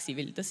Gebet,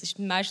 weil das ist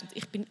meistens,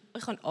 ich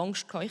hatte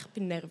Angst, ich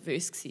war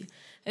nervös.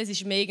 Es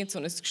ist mir irgend so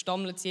ein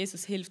gestammeltes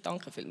Jesus, hilf,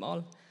 danke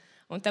vielmals.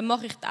 Und dann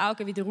mache ich die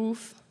Augen wieder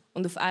auf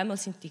und auf einmal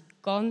sind die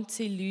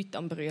ganzen Leute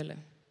am Brüllen.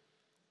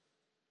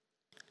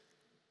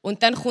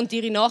 Und dann kommt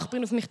ihre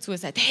Nachbarin auf mich zu und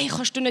sagt, hey,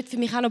 kannst du nicht für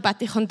mich auch noch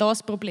beten, ich habe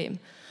das Problem.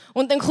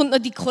 Und dann kommt noch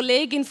die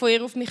Kollegin von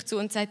ihr auf mich zu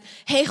und sagt,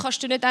 hey,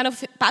 kannst du nicht auch noch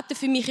beten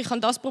für mich, ich habe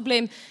das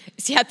Problem.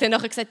 Sie hat dann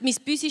nachher gesagt, mein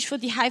Büsi ist von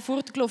die Hause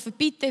fortgelaufen,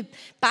 bitte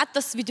bete,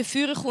 dass es wieder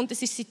führen kommt,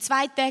 es ist seit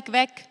 2 Tagen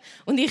weg.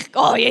 Und ich,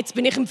 jetzt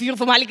bin ich im Feuer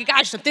vom Heiligen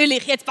Geist,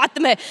 natürlich, jetzt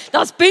beten wir,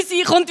 das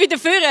Büsi kommt wieder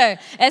führen.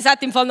 Es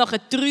hat im Fall nachher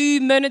 3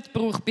 Monate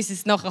gebraucht, bis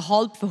es nachher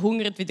halb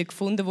verhungert wieder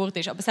gefunden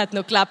wurde. Aber es hat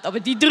noch gelebt. Aber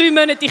die 3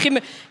 Monate, ich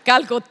immer,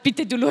 gell Gott,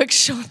 bitte, du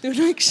schaust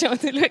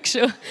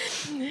schon.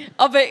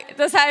 Aber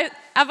das heißt,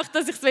 einfach,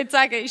 dass ich es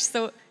sagen will, ist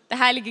so, der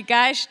Heilige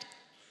Geist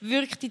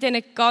wirkt in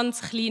diesen ganz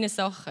kleinen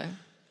Sachen.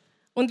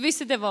 Und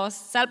wisst ihr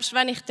was? Selbst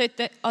wenn ich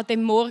dort an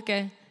dem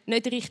Morgen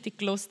nicht richtig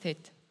gehört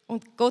hätte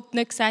und Gott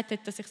nicht gesagt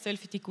hätte, dass ich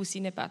für die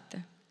Cousine beten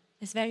soll,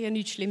 es wäre ja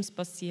nichts Schlimmes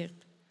passiert.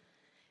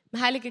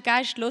 Der Heilige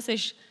Geist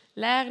ist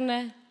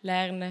lernen,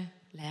 lernen,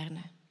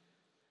 lernen.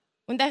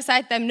 Und er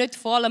sagt einem nicht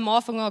vor allem am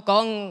Anfang an,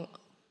 gang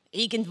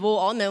irgendwo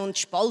an und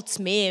spalt das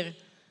Meer.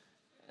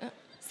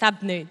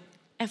 Das nicht.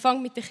 Er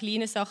fängt mit den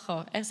kleinen Sachen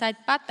an. Er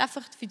sagt, bete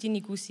einfach für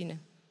deine Cousine.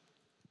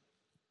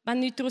 Wenn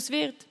nichts daraus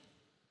wird,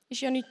 ist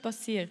ja nichts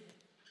passiert.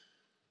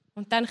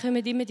 Und dann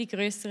kommen immer die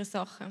grösseren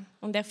Sachen.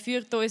 Und er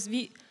führt uns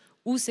wie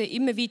raus,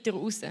 immer weiter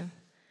raus.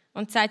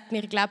 Und sagt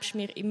mir, glaubst du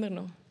mir immer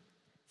noch?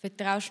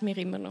 Vertraust du mir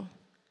immer noch?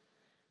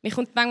 Mir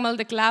kommt manchmal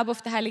der Glaube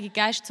auf den Heiligen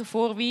Geist so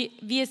vor, wie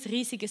ein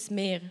riesiges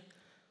Meer.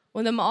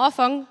 Und am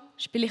Anfang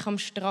spiele ich am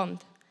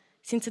Strand.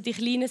 Das sind so die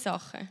kleinen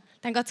Sachen.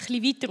 Dann geht es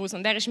ein bisschen weiter raus.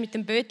 Und er ist mit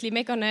dem Bötchen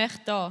mega nah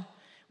da.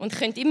 Und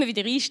könnte immer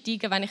wieder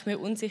einsteigen, wenn ich mir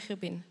unsicher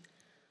bin.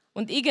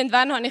 Und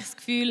irgendwann habe ich das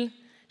Gefühl,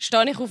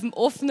 stehe ich auf dem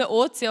offenen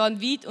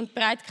Ozean, weit und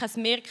breit, kein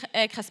Meer,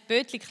 kein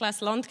Bötchen, kein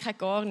Land, kein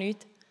gar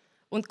nichts.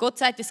 Und Gott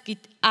sagt, es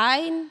gibt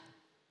 1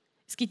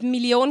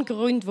 Million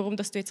Gründe, warum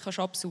du jetzt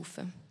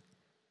absaufen kannst.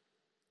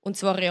 Und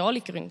zwar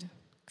reale Gründe,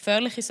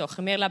 gefährliche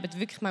Sachen. Wir erleben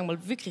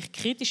manchmal wirklich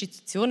kritische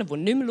Situationen, die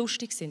nicht mehr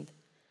lustig sind.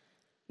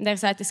 Und er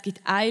sagt, es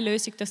gibt eine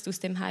Lösung, dass du aus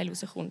dem Heil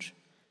rauskommst.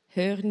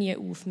 Hör nie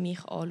auf,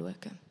 mich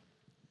anzuschauen.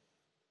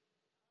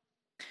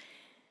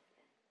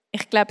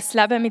 Ich glaube, das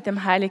Leben mit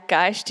dem Heiligen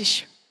Geist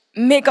ist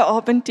mega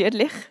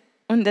abenteuerlich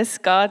und es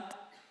geht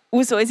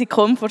aus unserer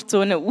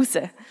Komfortzone raus.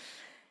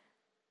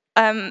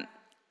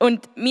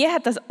 Und mir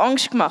hat das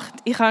Angst gemacht.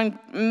 Ich habe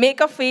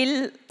mega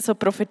viel so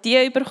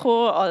Prophetien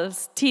bekommen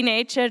als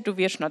Teenager. Du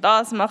wirst noch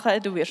das machen,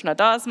 du wirst noch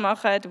das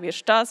machen, du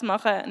wirst das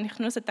machen. Und ich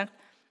nur so gedacht,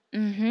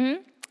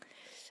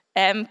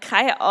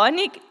 keine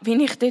Ahnung,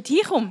 wie ich dort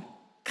hinkomme.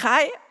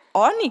 Keine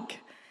Ahnung.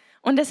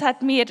 Und es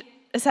hat mich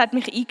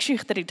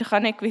eingeschüchtert. Ich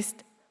habe nicht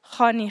gewusst,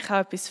 kann ich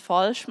auch etwas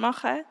falsch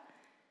machen,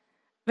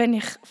 wenn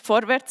ich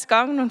vorwärts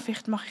gehe und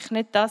vielleicht mache ich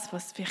nicht das,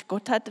 was vielleicht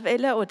Gott hat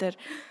wollen, oder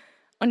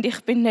und ich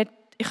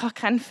habe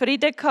keinen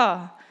Frieden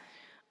gehabt.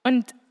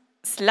 Und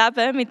das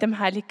Leben mit dem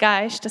Heiligen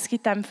Geist, das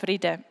gibt einem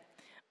Frieden.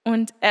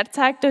 Und er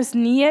zeigt uns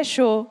nie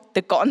schon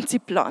den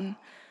ganzen Plan,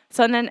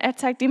 sondern er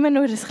zeigt immer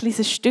nur ein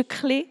kleines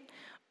Stückchen.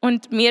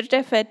 Und wir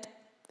dürfen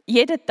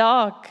jeden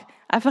Tag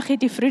Einfach in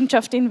die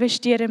Freundschaft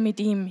investieren mit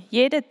ihm.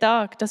 Jeden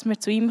Tag, dass wir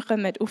zu ihm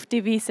kommen, auf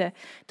die Wiese,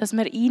 dass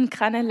wir ihn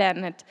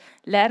kennenlernen.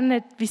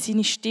 Lernen, wie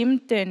seine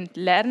Stimme tönt.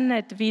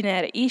 Lernen, wie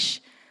er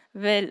ist.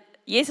 Weil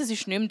Jesus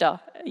ist nicht mehr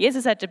da.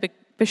 Jesus hat eine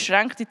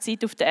beschränkte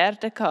Zeit auf der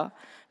Erde gehabt.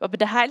 Aber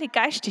der Heilige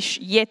Geist ist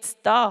jetzt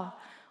da.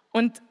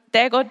 Und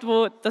der Gott,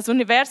 der das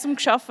Universum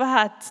geschaffen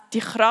hat,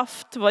 die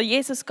Kraft, die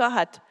Jesus gehabt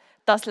hat,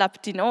 das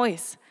lebt in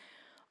uns.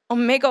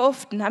 Und mega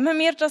oft nehmen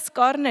wir das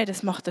gar nicht.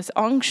 Es macht uns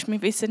Angst.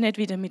 Wir wissen nicht,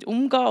 wie damit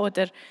umgehen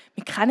oder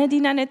wir kennen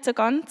ihn auch nicht so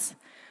ganz.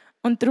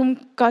 Und darum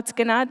geht es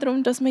genau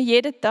darum, dass wir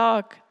jeden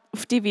Tag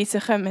auf die Wiese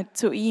kommen,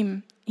 zu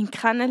ihm, ihn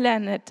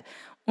kennenlernen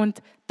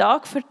und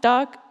Tag für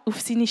Tag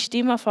auf seine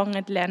Stimme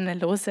anfangen lernen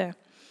zu hören.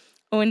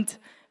 Und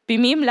bei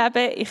meinem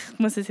Leben, ich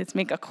muss es jetzt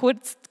mega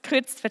kurz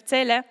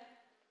erzählen,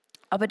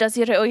 aber dass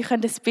ihr euch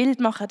ein Bild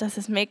machen könnt, dass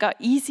es mega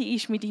easy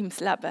ist mit ihm das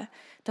Leben.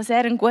 Dass er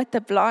einen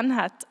guten Plan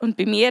hat. Und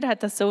bei mir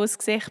hat das so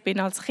ausgesehen,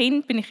 als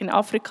Kind bin ich in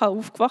Afrika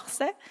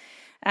aufgewachsen.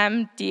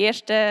 Die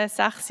ersten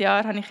 6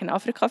 Jahre habe ich in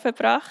Afrika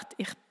verbracht.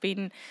 Ich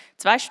bin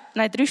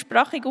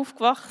dreisprachig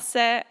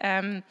aufgewachsen.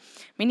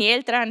 Meine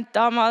Eltern haben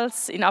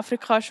damals in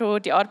Afrika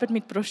schon die Arbeit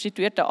mit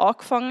Prostituierten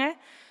angefangen.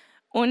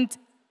 Und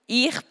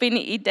ich bin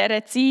in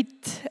dieser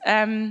Zeit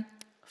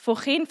von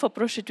Kindern von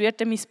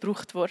Prostituierten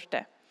missbraucht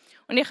worden.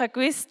 Und ich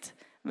wusste,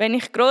 wenn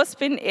ich gross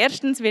bin,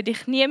 erstens werde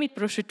ich nie mit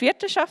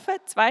Prostituierten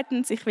arbeiten,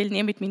 zweitens, ich will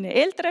nie mit meinen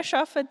Eltern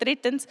arbeiten,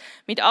 drittens,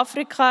 mit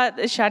Afrika,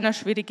 das ist auch eine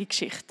schwierige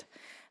Geschichte.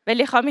 Weil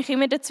ich habe mich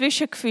immer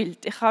dazwischen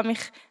gefühlt. Ich habe mich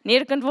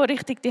nirgendwo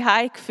richtig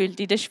daheim gefühlt.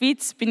 In der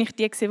Schweiz bin ich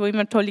die, die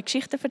immer tolle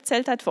Geschichten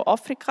erzählt hat von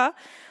Afrika.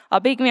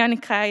 Aber irgendwie habe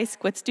ich kein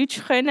gutes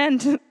Deutsch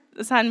können.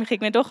 Das haben mich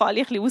irgendwie doch alle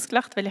ein bisschen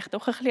ausgelacht, weil ich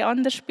doch ein bisschen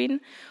anders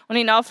bin. Und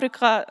in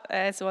Afrika,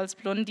 so als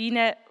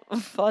Blondine,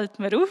 fällt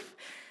mir auf.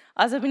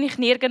 Also bin ich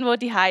nirgendwo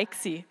daheim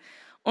gewesen.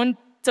 Und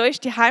so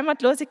ist die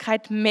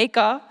Heimatlosigkeit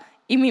mega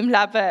in meinem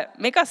Leben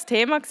mega das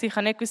Thema gewesen. Ich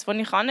habe nicht gewusst, wo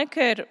ich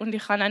hingehöre. Und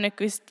ich habe auch nicht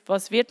gewusst,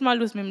 was wird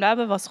mal aus meinem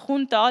Leben, was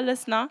kommt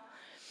alles noch.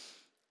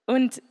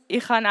 Und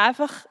ich habe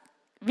einfach,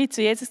 wie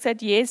zu Jesus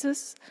gesagt,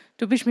 Jesus,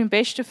 du bist mein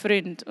bester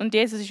Freund. Und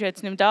Jesus ist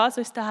jetzt nicht mehr da,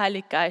 so ist der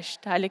Heilige Geist.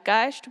 Der Heilige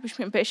Geist, du bist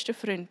mein bester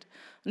Freund.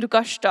 Und du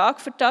gehst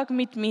Tag für Tag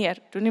mit mir.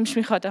 Du nimmst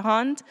mich an der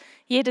Hand,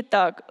 jeden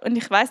Tag. Und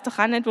ich weiß doch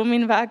auch nicht, wo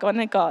mein Weg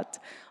geht.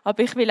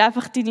 Aber ich will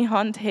einfach deine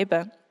Hand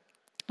heben.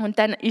 Und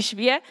dann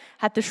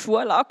hat die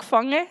Schule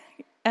angefangen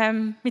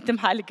mit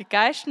dem Heiligen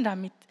Geist und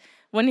damit,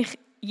 wo ich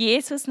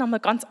Jesus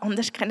nochmal ganz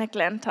anders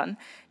kennengelernt habe.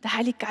 Den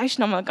Heiligen Geist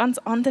nochmal ganz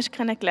anders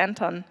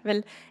kennengelernt habe.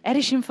 Weil er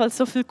ist im Fall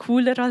so viel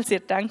cooler, als ihr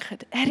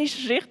denkt. Er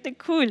ist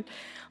richtig cool.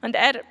 Und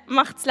er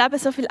macht das Leben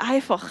so viel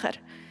einfacher.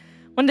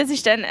 Und es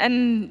ist dann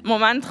ein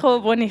Moment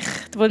gekommen, wo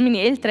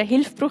meine Eltern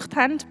Hilfe gebraucht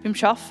haben beim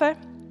Arbeiten.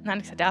 Dann habe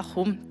ich gesagt, ja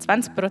komm,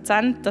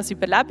 20% das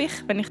überlebe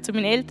ich, wenn ich zu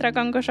meinen Eltern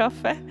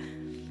arbeite.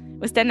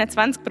 Aus diesen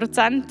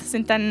 20%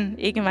 sind dann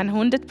irgendwann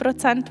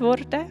 100%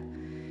 geworden.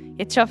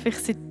 Jetzt arbeite ich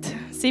seit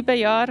 7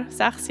 Jahren,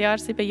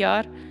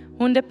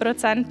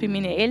 100% bei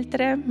meinen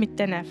Eltern, mit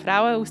diesen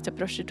Frauen aus der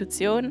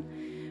Prostitution.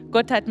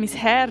 Gott hat mein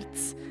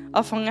Herz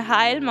angefangen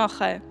heil zu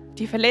machen.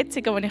 Die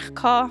Verletzungen, die ich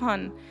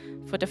hatte,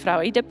 von der Frau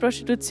in der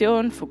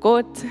Prostitution, von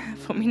Gott,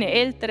 von meinen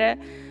Eltern,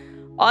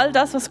 all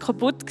das, was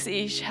kaputt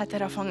war, hat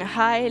er angefangen zu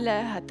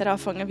heilen, hat er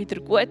angefangen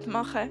wieder gut zu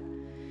machen.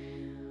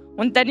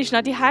 Und dann war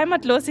noch die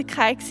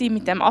Heimatlosigkeit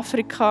mit dem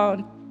Afrika.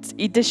 Und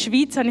in der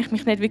Schweiz habe ich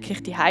mich nicht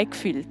wirklich daheim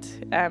gefühlt.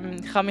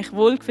 Ich habe mich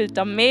wohl gefühlt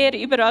am Meer,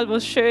 überall, wo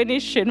es schön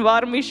ist, schön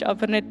warm ist,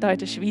 aber nicht hier in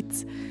der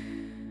Schweiz.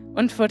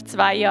 Und vor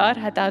 2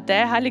 Jahren hat auch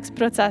der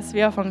Heilungsprozess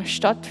angefangen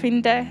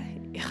stattzufinden.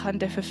 Ich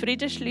durfte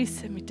Frieden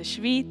schliessen mit der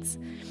Schweiz.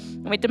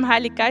 Und mit dem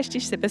Heiligen Geist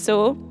ist es eben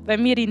so,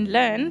 wenn wir ihn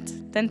lernen,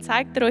 dann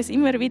zeigt er uns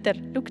immer wieder,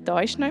 schau, da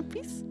ist noch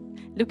etwas,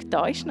 schau,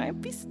 da ist noch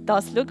etwas,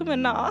 das schauen wir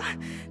noch an,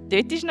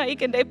 dort ist noch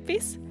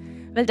irgendetwas.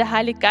 Weil der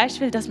Heilige Geist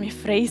will, dass wir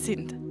frei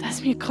sind,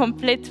 dass wir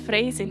komplett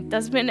frei sind,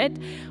 dass wir nicht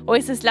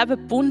unser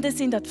Leben gebunden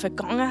sind an die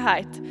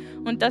Vergangenheit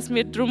und dass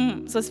wir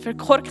darum so ein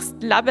verkorkstes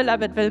Leben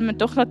leben, weil wir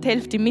doch noch die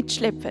Hälfte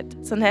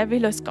mitschleppen, sondern er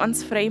will uns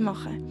ganz frei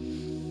machen.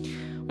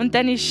 Und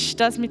dann ist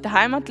das mit der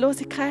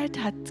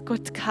Heimatlosigkeit, hat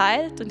Gott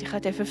geheilt und ich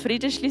durfte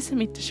Frieden schliessen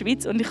mit der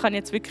Schweiz und ich kann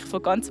jetzt wirklich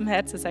von ganzem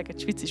Herzen sagen,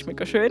 die Schweiz ist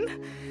mega schön.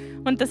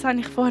 Und das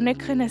konnte ich vorher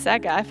nicht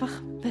sagen,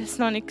 einfach weil es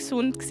noch nicht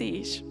gesund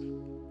war.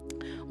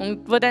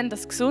 Und wo dann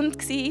das gesund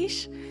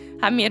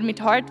war, haben wir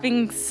mit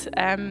Heartwings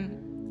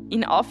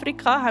in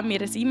Afrika haben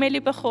wir ein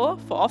E-Mail bekommen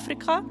von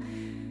Afrika.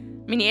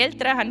 Meine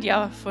Eltern haben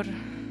ja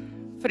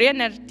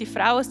früher die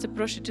Frau aus der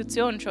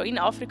Prostitution schon in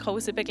Afrika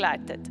raus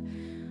begleitet.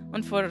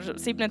 Und vor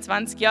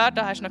 27 Jahren,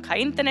 da hast du noch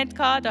kein Internet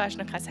gehabt, da hast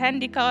du noch kein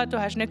Handy gehabt,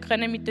 du hast nicht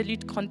mit den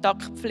Leuten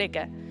Kontakt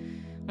pflegen.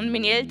 Und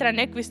meine Eltern haben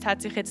nicht gewusst,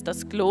 hat sich jetzt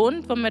das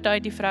gelohnt, wo wir da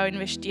in die Frau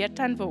investiert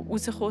haben, die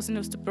rausgekommen sind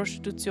aus der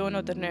Prostitution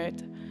oder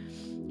nicht.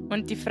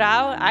 Und die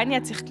Frau, eine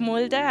hat sich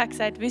gemeldet, hat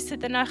gesagt, wisst ihr,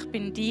 ich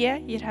bin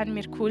ihr habt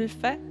mir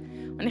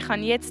geholfen. Und ich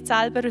habe jetzt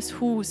selber ein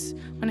Haus,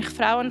 wo ich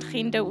Frauen und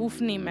Kinder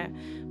aufnehme,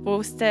 die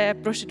aus der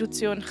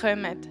Prostitution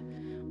kommen.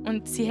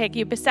 Und sie haben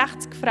über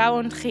 60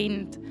 Frauen und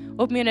Kinder,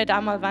 ob wir nicht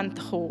einmal kommen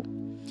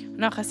wollen. Und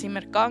nachher sind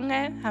wir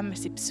gegangen, haben wir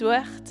sie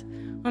besucht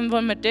Und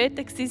als wir dort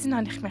waren,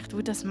 habe ich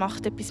gemerkt, das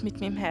macht etwas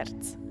mit meinem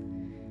Herz.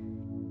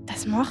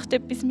 Das macht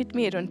etwas mit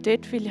mir. Und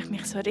dort fühle ich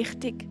mich so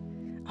richtig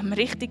am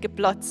richtigen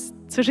Platz,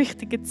 zur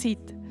richtigen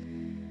Zeit.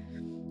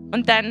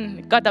 Und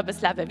dann geht aber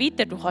das Leben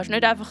weiter. Du kannst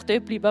nicht einfach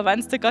dort bleiben, wenn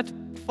es dir gerade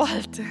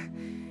gefällt.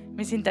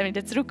 Wir sind dann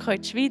wieder zurück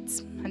in die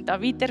Schweiz, haben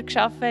da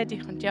weitergearbeitet.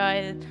 Ich und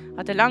Jael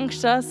an der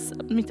Langstrasse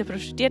mit den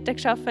Prostituierten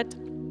gearbeitet.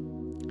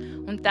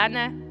 Und dann,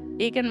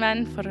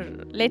 irgendwann, vor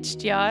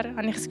letztem Jahr,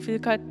 habe ich das Gefühl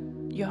gehabt,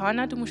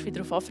 Johanna, du musst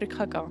wieder auf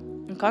Afrika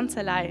gehen. Und ganz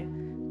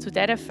allein, zu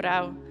dieser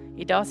Frau,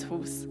 in das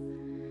Haus.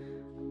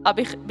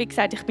 Aber wie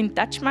gesagt, ich bin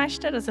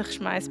Touchmeister, also ich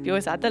schmeiße bei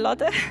uns auch den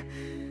Laden.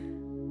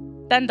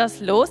 Dann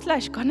das Loslassen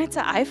ist gar nicht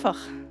so einfach.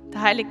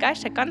 Der Heilige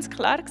Geist hat ganz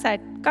klar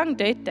gesagt, geh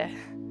dort.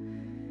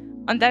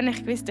 Und dann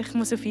ich wusste, ich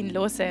muss auf ihn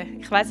hören.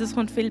 Ich weiss, es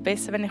kommt viel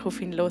besser, wenn ich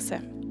auf ihn höre.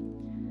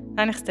 Dann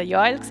habe ich es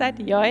Joel gesagt,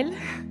 Joel,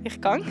 ich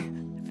gehe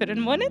für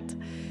einen Monat.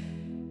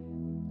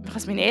 Ich habe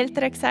es meinen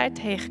Eltern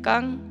gesagt, hey, ich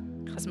gehe.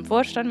 Ich habe es dem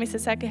Vorstand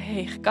sagen,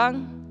 hey, ich gehe.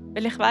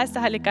 Weil ich weiss,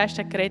 der Heilige Geist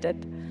hat geredet.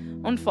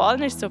 Und vor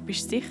allem ist es so,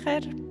 bist du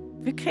sicher?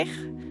 Wirklich?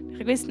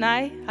 Ich wusste,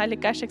 nein, der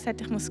Heilige Geist hat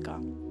gesagt, ich muss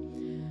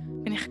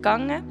gehen. Bin ich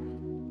gegangen.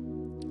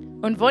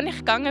 Und als ich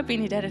gegangen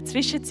bin in dieser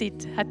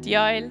Zwischenzeit, hat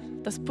Joel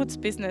das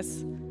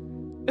Putzbusiness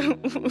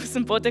aus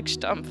dem Boden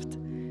gestampft.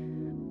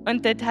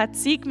 Und dort hat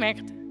sie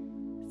gemerkt,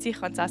 sie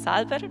kann es auch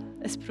selber,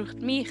 es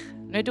braucht mich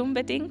nicht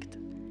unbedingt.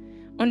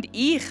 Und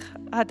ich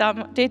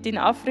habe dort in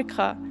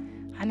Afrika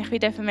habe ich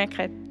wieder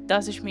gemerkt,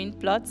 das ist mein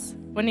Platz,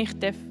 wo ich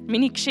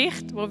meine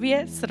Geschichte, wo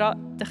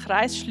der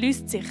Kreis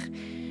schließt sich.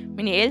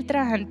 Meine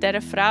Eltern haben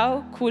dieser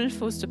Frau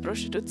geholfen aus der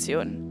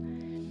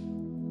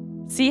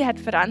Prostitution. Sie hat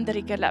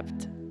Veränderung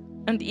erlebt.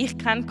 Und ich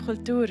kenne die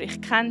Kultur,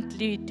 ich kenne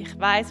die Leute, ich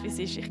weiss, wie es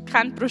ist. Ich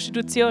kenne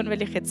Prostitution,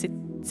 weil ich jetzt seit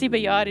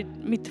 7 Jahren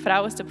mit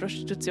Frauen aus der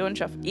Prostitution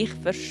arbeite. Ich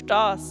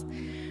verstehe es.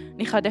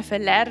 Ich durfte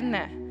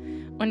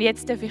lernen. Und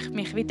jetzt darf ich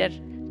mich wieder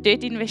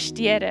dort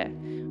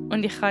investieren.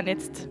 Und ich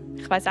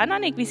weiss auch noch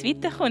nicht, wie es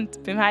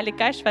weiterkommt. Beim Heiligen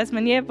Geist weiss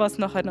man nie, was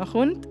nachher noch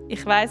kommt.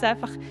 Ich weiss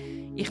einfach,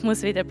 ich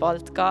muss wieder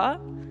bald gehen.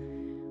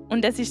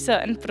 Und es ist so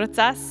ein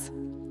Prozess,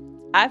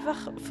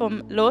 einfach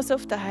vom Los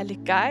auf den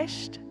Heiligen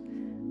Geist.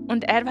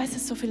 Und er weiß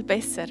es so viel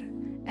besser.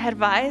 Er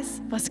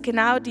weiß, was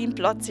genau dein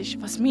Platz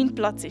ist, was mein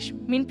Platz ist.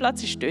 Mein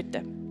Platz ist dort.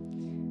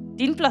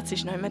 Dein Platz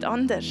ist noch jemand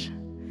anders.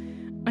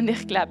 Und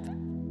ich glaube,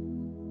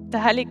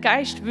 der Heilige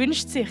Geist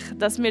wünscht sich,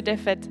 dass wir die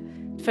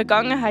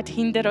Vergangenheit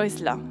hinter uns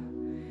lassen.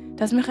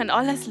 Dass wir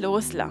alles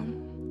loslassen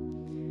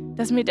können.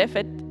 Dass wir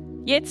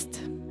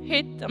jetzt,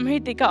 am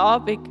heutigen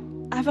Abend,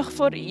 einfach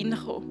vor ihn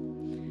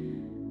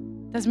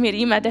kommen. Dass wir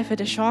ihm auch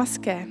eine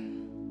Chance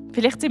geben.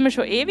 Vielleicht sind wir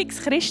schon ewig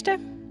Christen.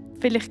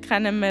 Vielleicht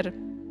kennen wir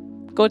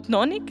Gott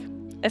noch nicht.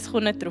 Es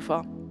kommt nicht darauf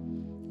an.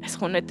 Es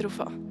kommt nicht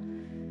darauf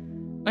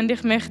an. Und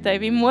ich möchte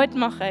euch Mut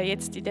machen,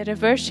 jetzt in dieser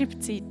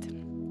Worship-Zeit,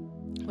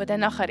 die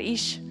dann nachher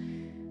ist,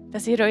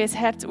 dass ihr euer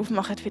Herz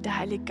aufmacht für den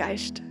Heiligen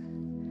Geist.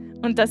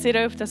 Und dass ihr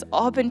euch auf das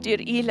Abenteuer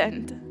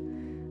einlädt.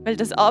 Weil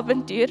das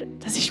Abenteuer,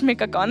 das ist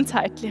mega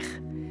ganzheitlich.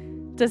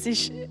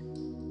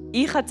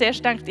 Ich habe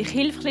zuerst gedacht, ich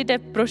helfe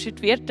den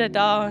Prostituierten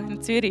hier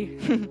in Zürich.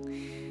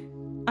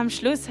 Am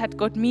Schluss hat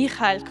Gott mich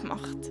heil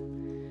gemacht.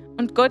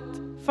 Und Gott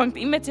fängt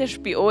immer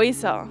zuerst bei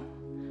uns an.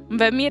 Und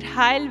wenn wir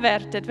heil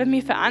werden, wenn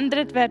wir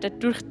verändert werden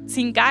durch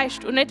seinen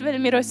Geist und nicht,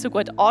 weil wir uns so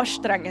gut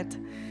anstrengen,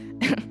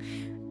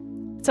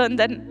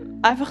 sondern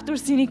einfach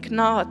durch seine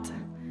Gnade.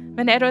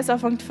 Wenn er uns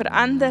anfängt zu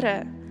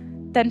verändern,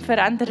 dann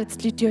verändert es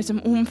die Leute in unserem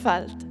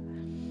Umfeld.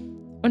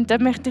 Und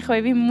dann möchte ich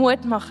euch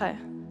Mut machen.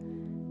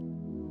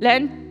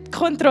 Lernt die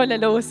Kontrolle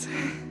los.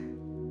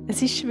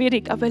 Es ist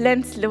schwierig, aber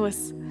lernt es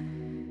los.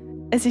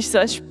 Es ist so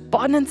ein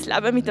spannendes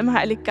Leben mit dem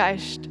Heiligen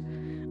Geist.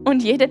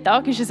 Und jeder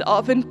Tag ist ein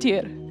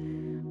Abenteuer.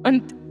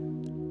 Und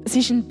es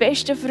ist ein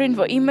bester Freund,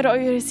 der immer an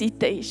eurer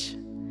Seite ist.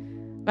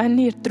 Wenn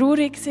ihr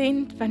traurig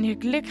seid, wenn ihr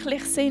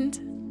glücklich seid,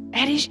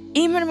 er ist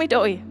immer mit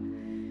euch.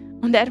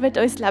 Und er wird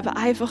euch das Leben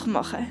einfach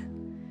machen.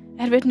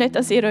 Er will nicht,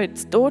 dass ihr euch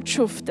zu Tod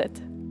schuftet.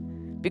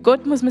 Bei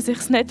Gott muss man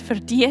sich nicht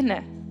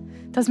verdienen,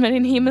 dass wir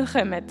in den Himmel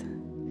kommen.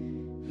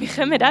 Wir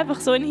kommen einfach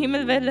so in den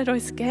Himmel, weil er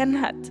uns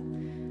gerne hat.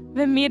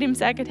 Wenn wir ihm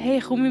sagen,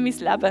 hey, komm in mein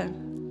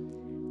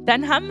Leben,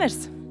 dann haben wir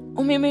es.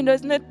 Und wir müssen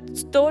uns nicht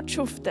zu Tod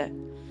schuften.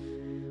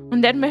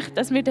 Und er möchte,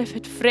 dass wir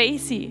frei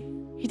sein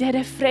dürfen. In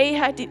dieser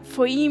Freiheit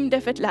von ihm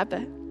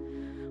leben.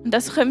 Und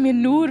das können wir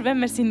nur, wenn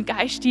wir seinen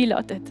Geist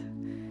einladen.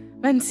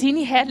 Wenn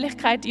seine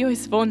Herrlichkeit in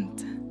uns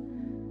wohnt.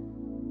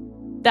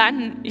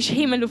 Dann ist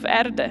Himmel auf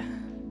Erde.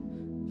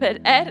 Weil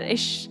er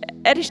ist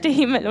der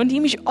Himmel und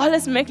ihm ist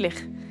alles möglich.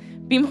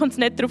 Bei ihm kommt es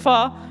nicht darauf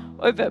an,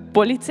 ob die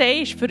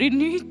Polizei ist für ihn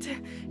nichts,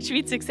 die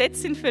Schweizer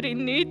Gesetze sind für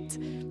ihn nichts,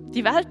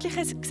 die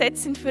weltlichen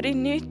Gesetze sind für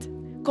ihn nichts.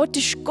 Gott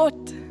ist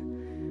Gott.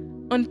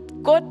 Und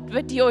Gott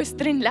wird in uns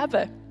drin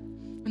leben.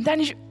 Und dann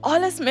ist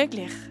alles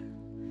möglich.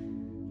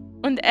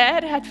 Und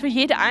er hat für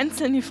jeden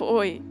Einzelnen von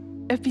euch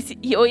etwas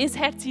in euer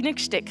Herz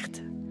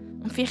hineingesteckt.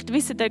 Und vielleicht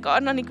wisst ihr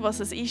gar noch nicht,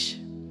 was es ist.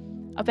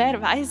 Aber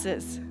er weiß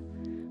es.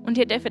 Und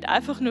ihr dürft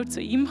einfach nur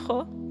zu ihm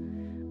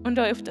kommen und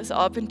euch auf das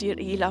Abenteuer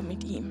einladen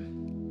mit ihm.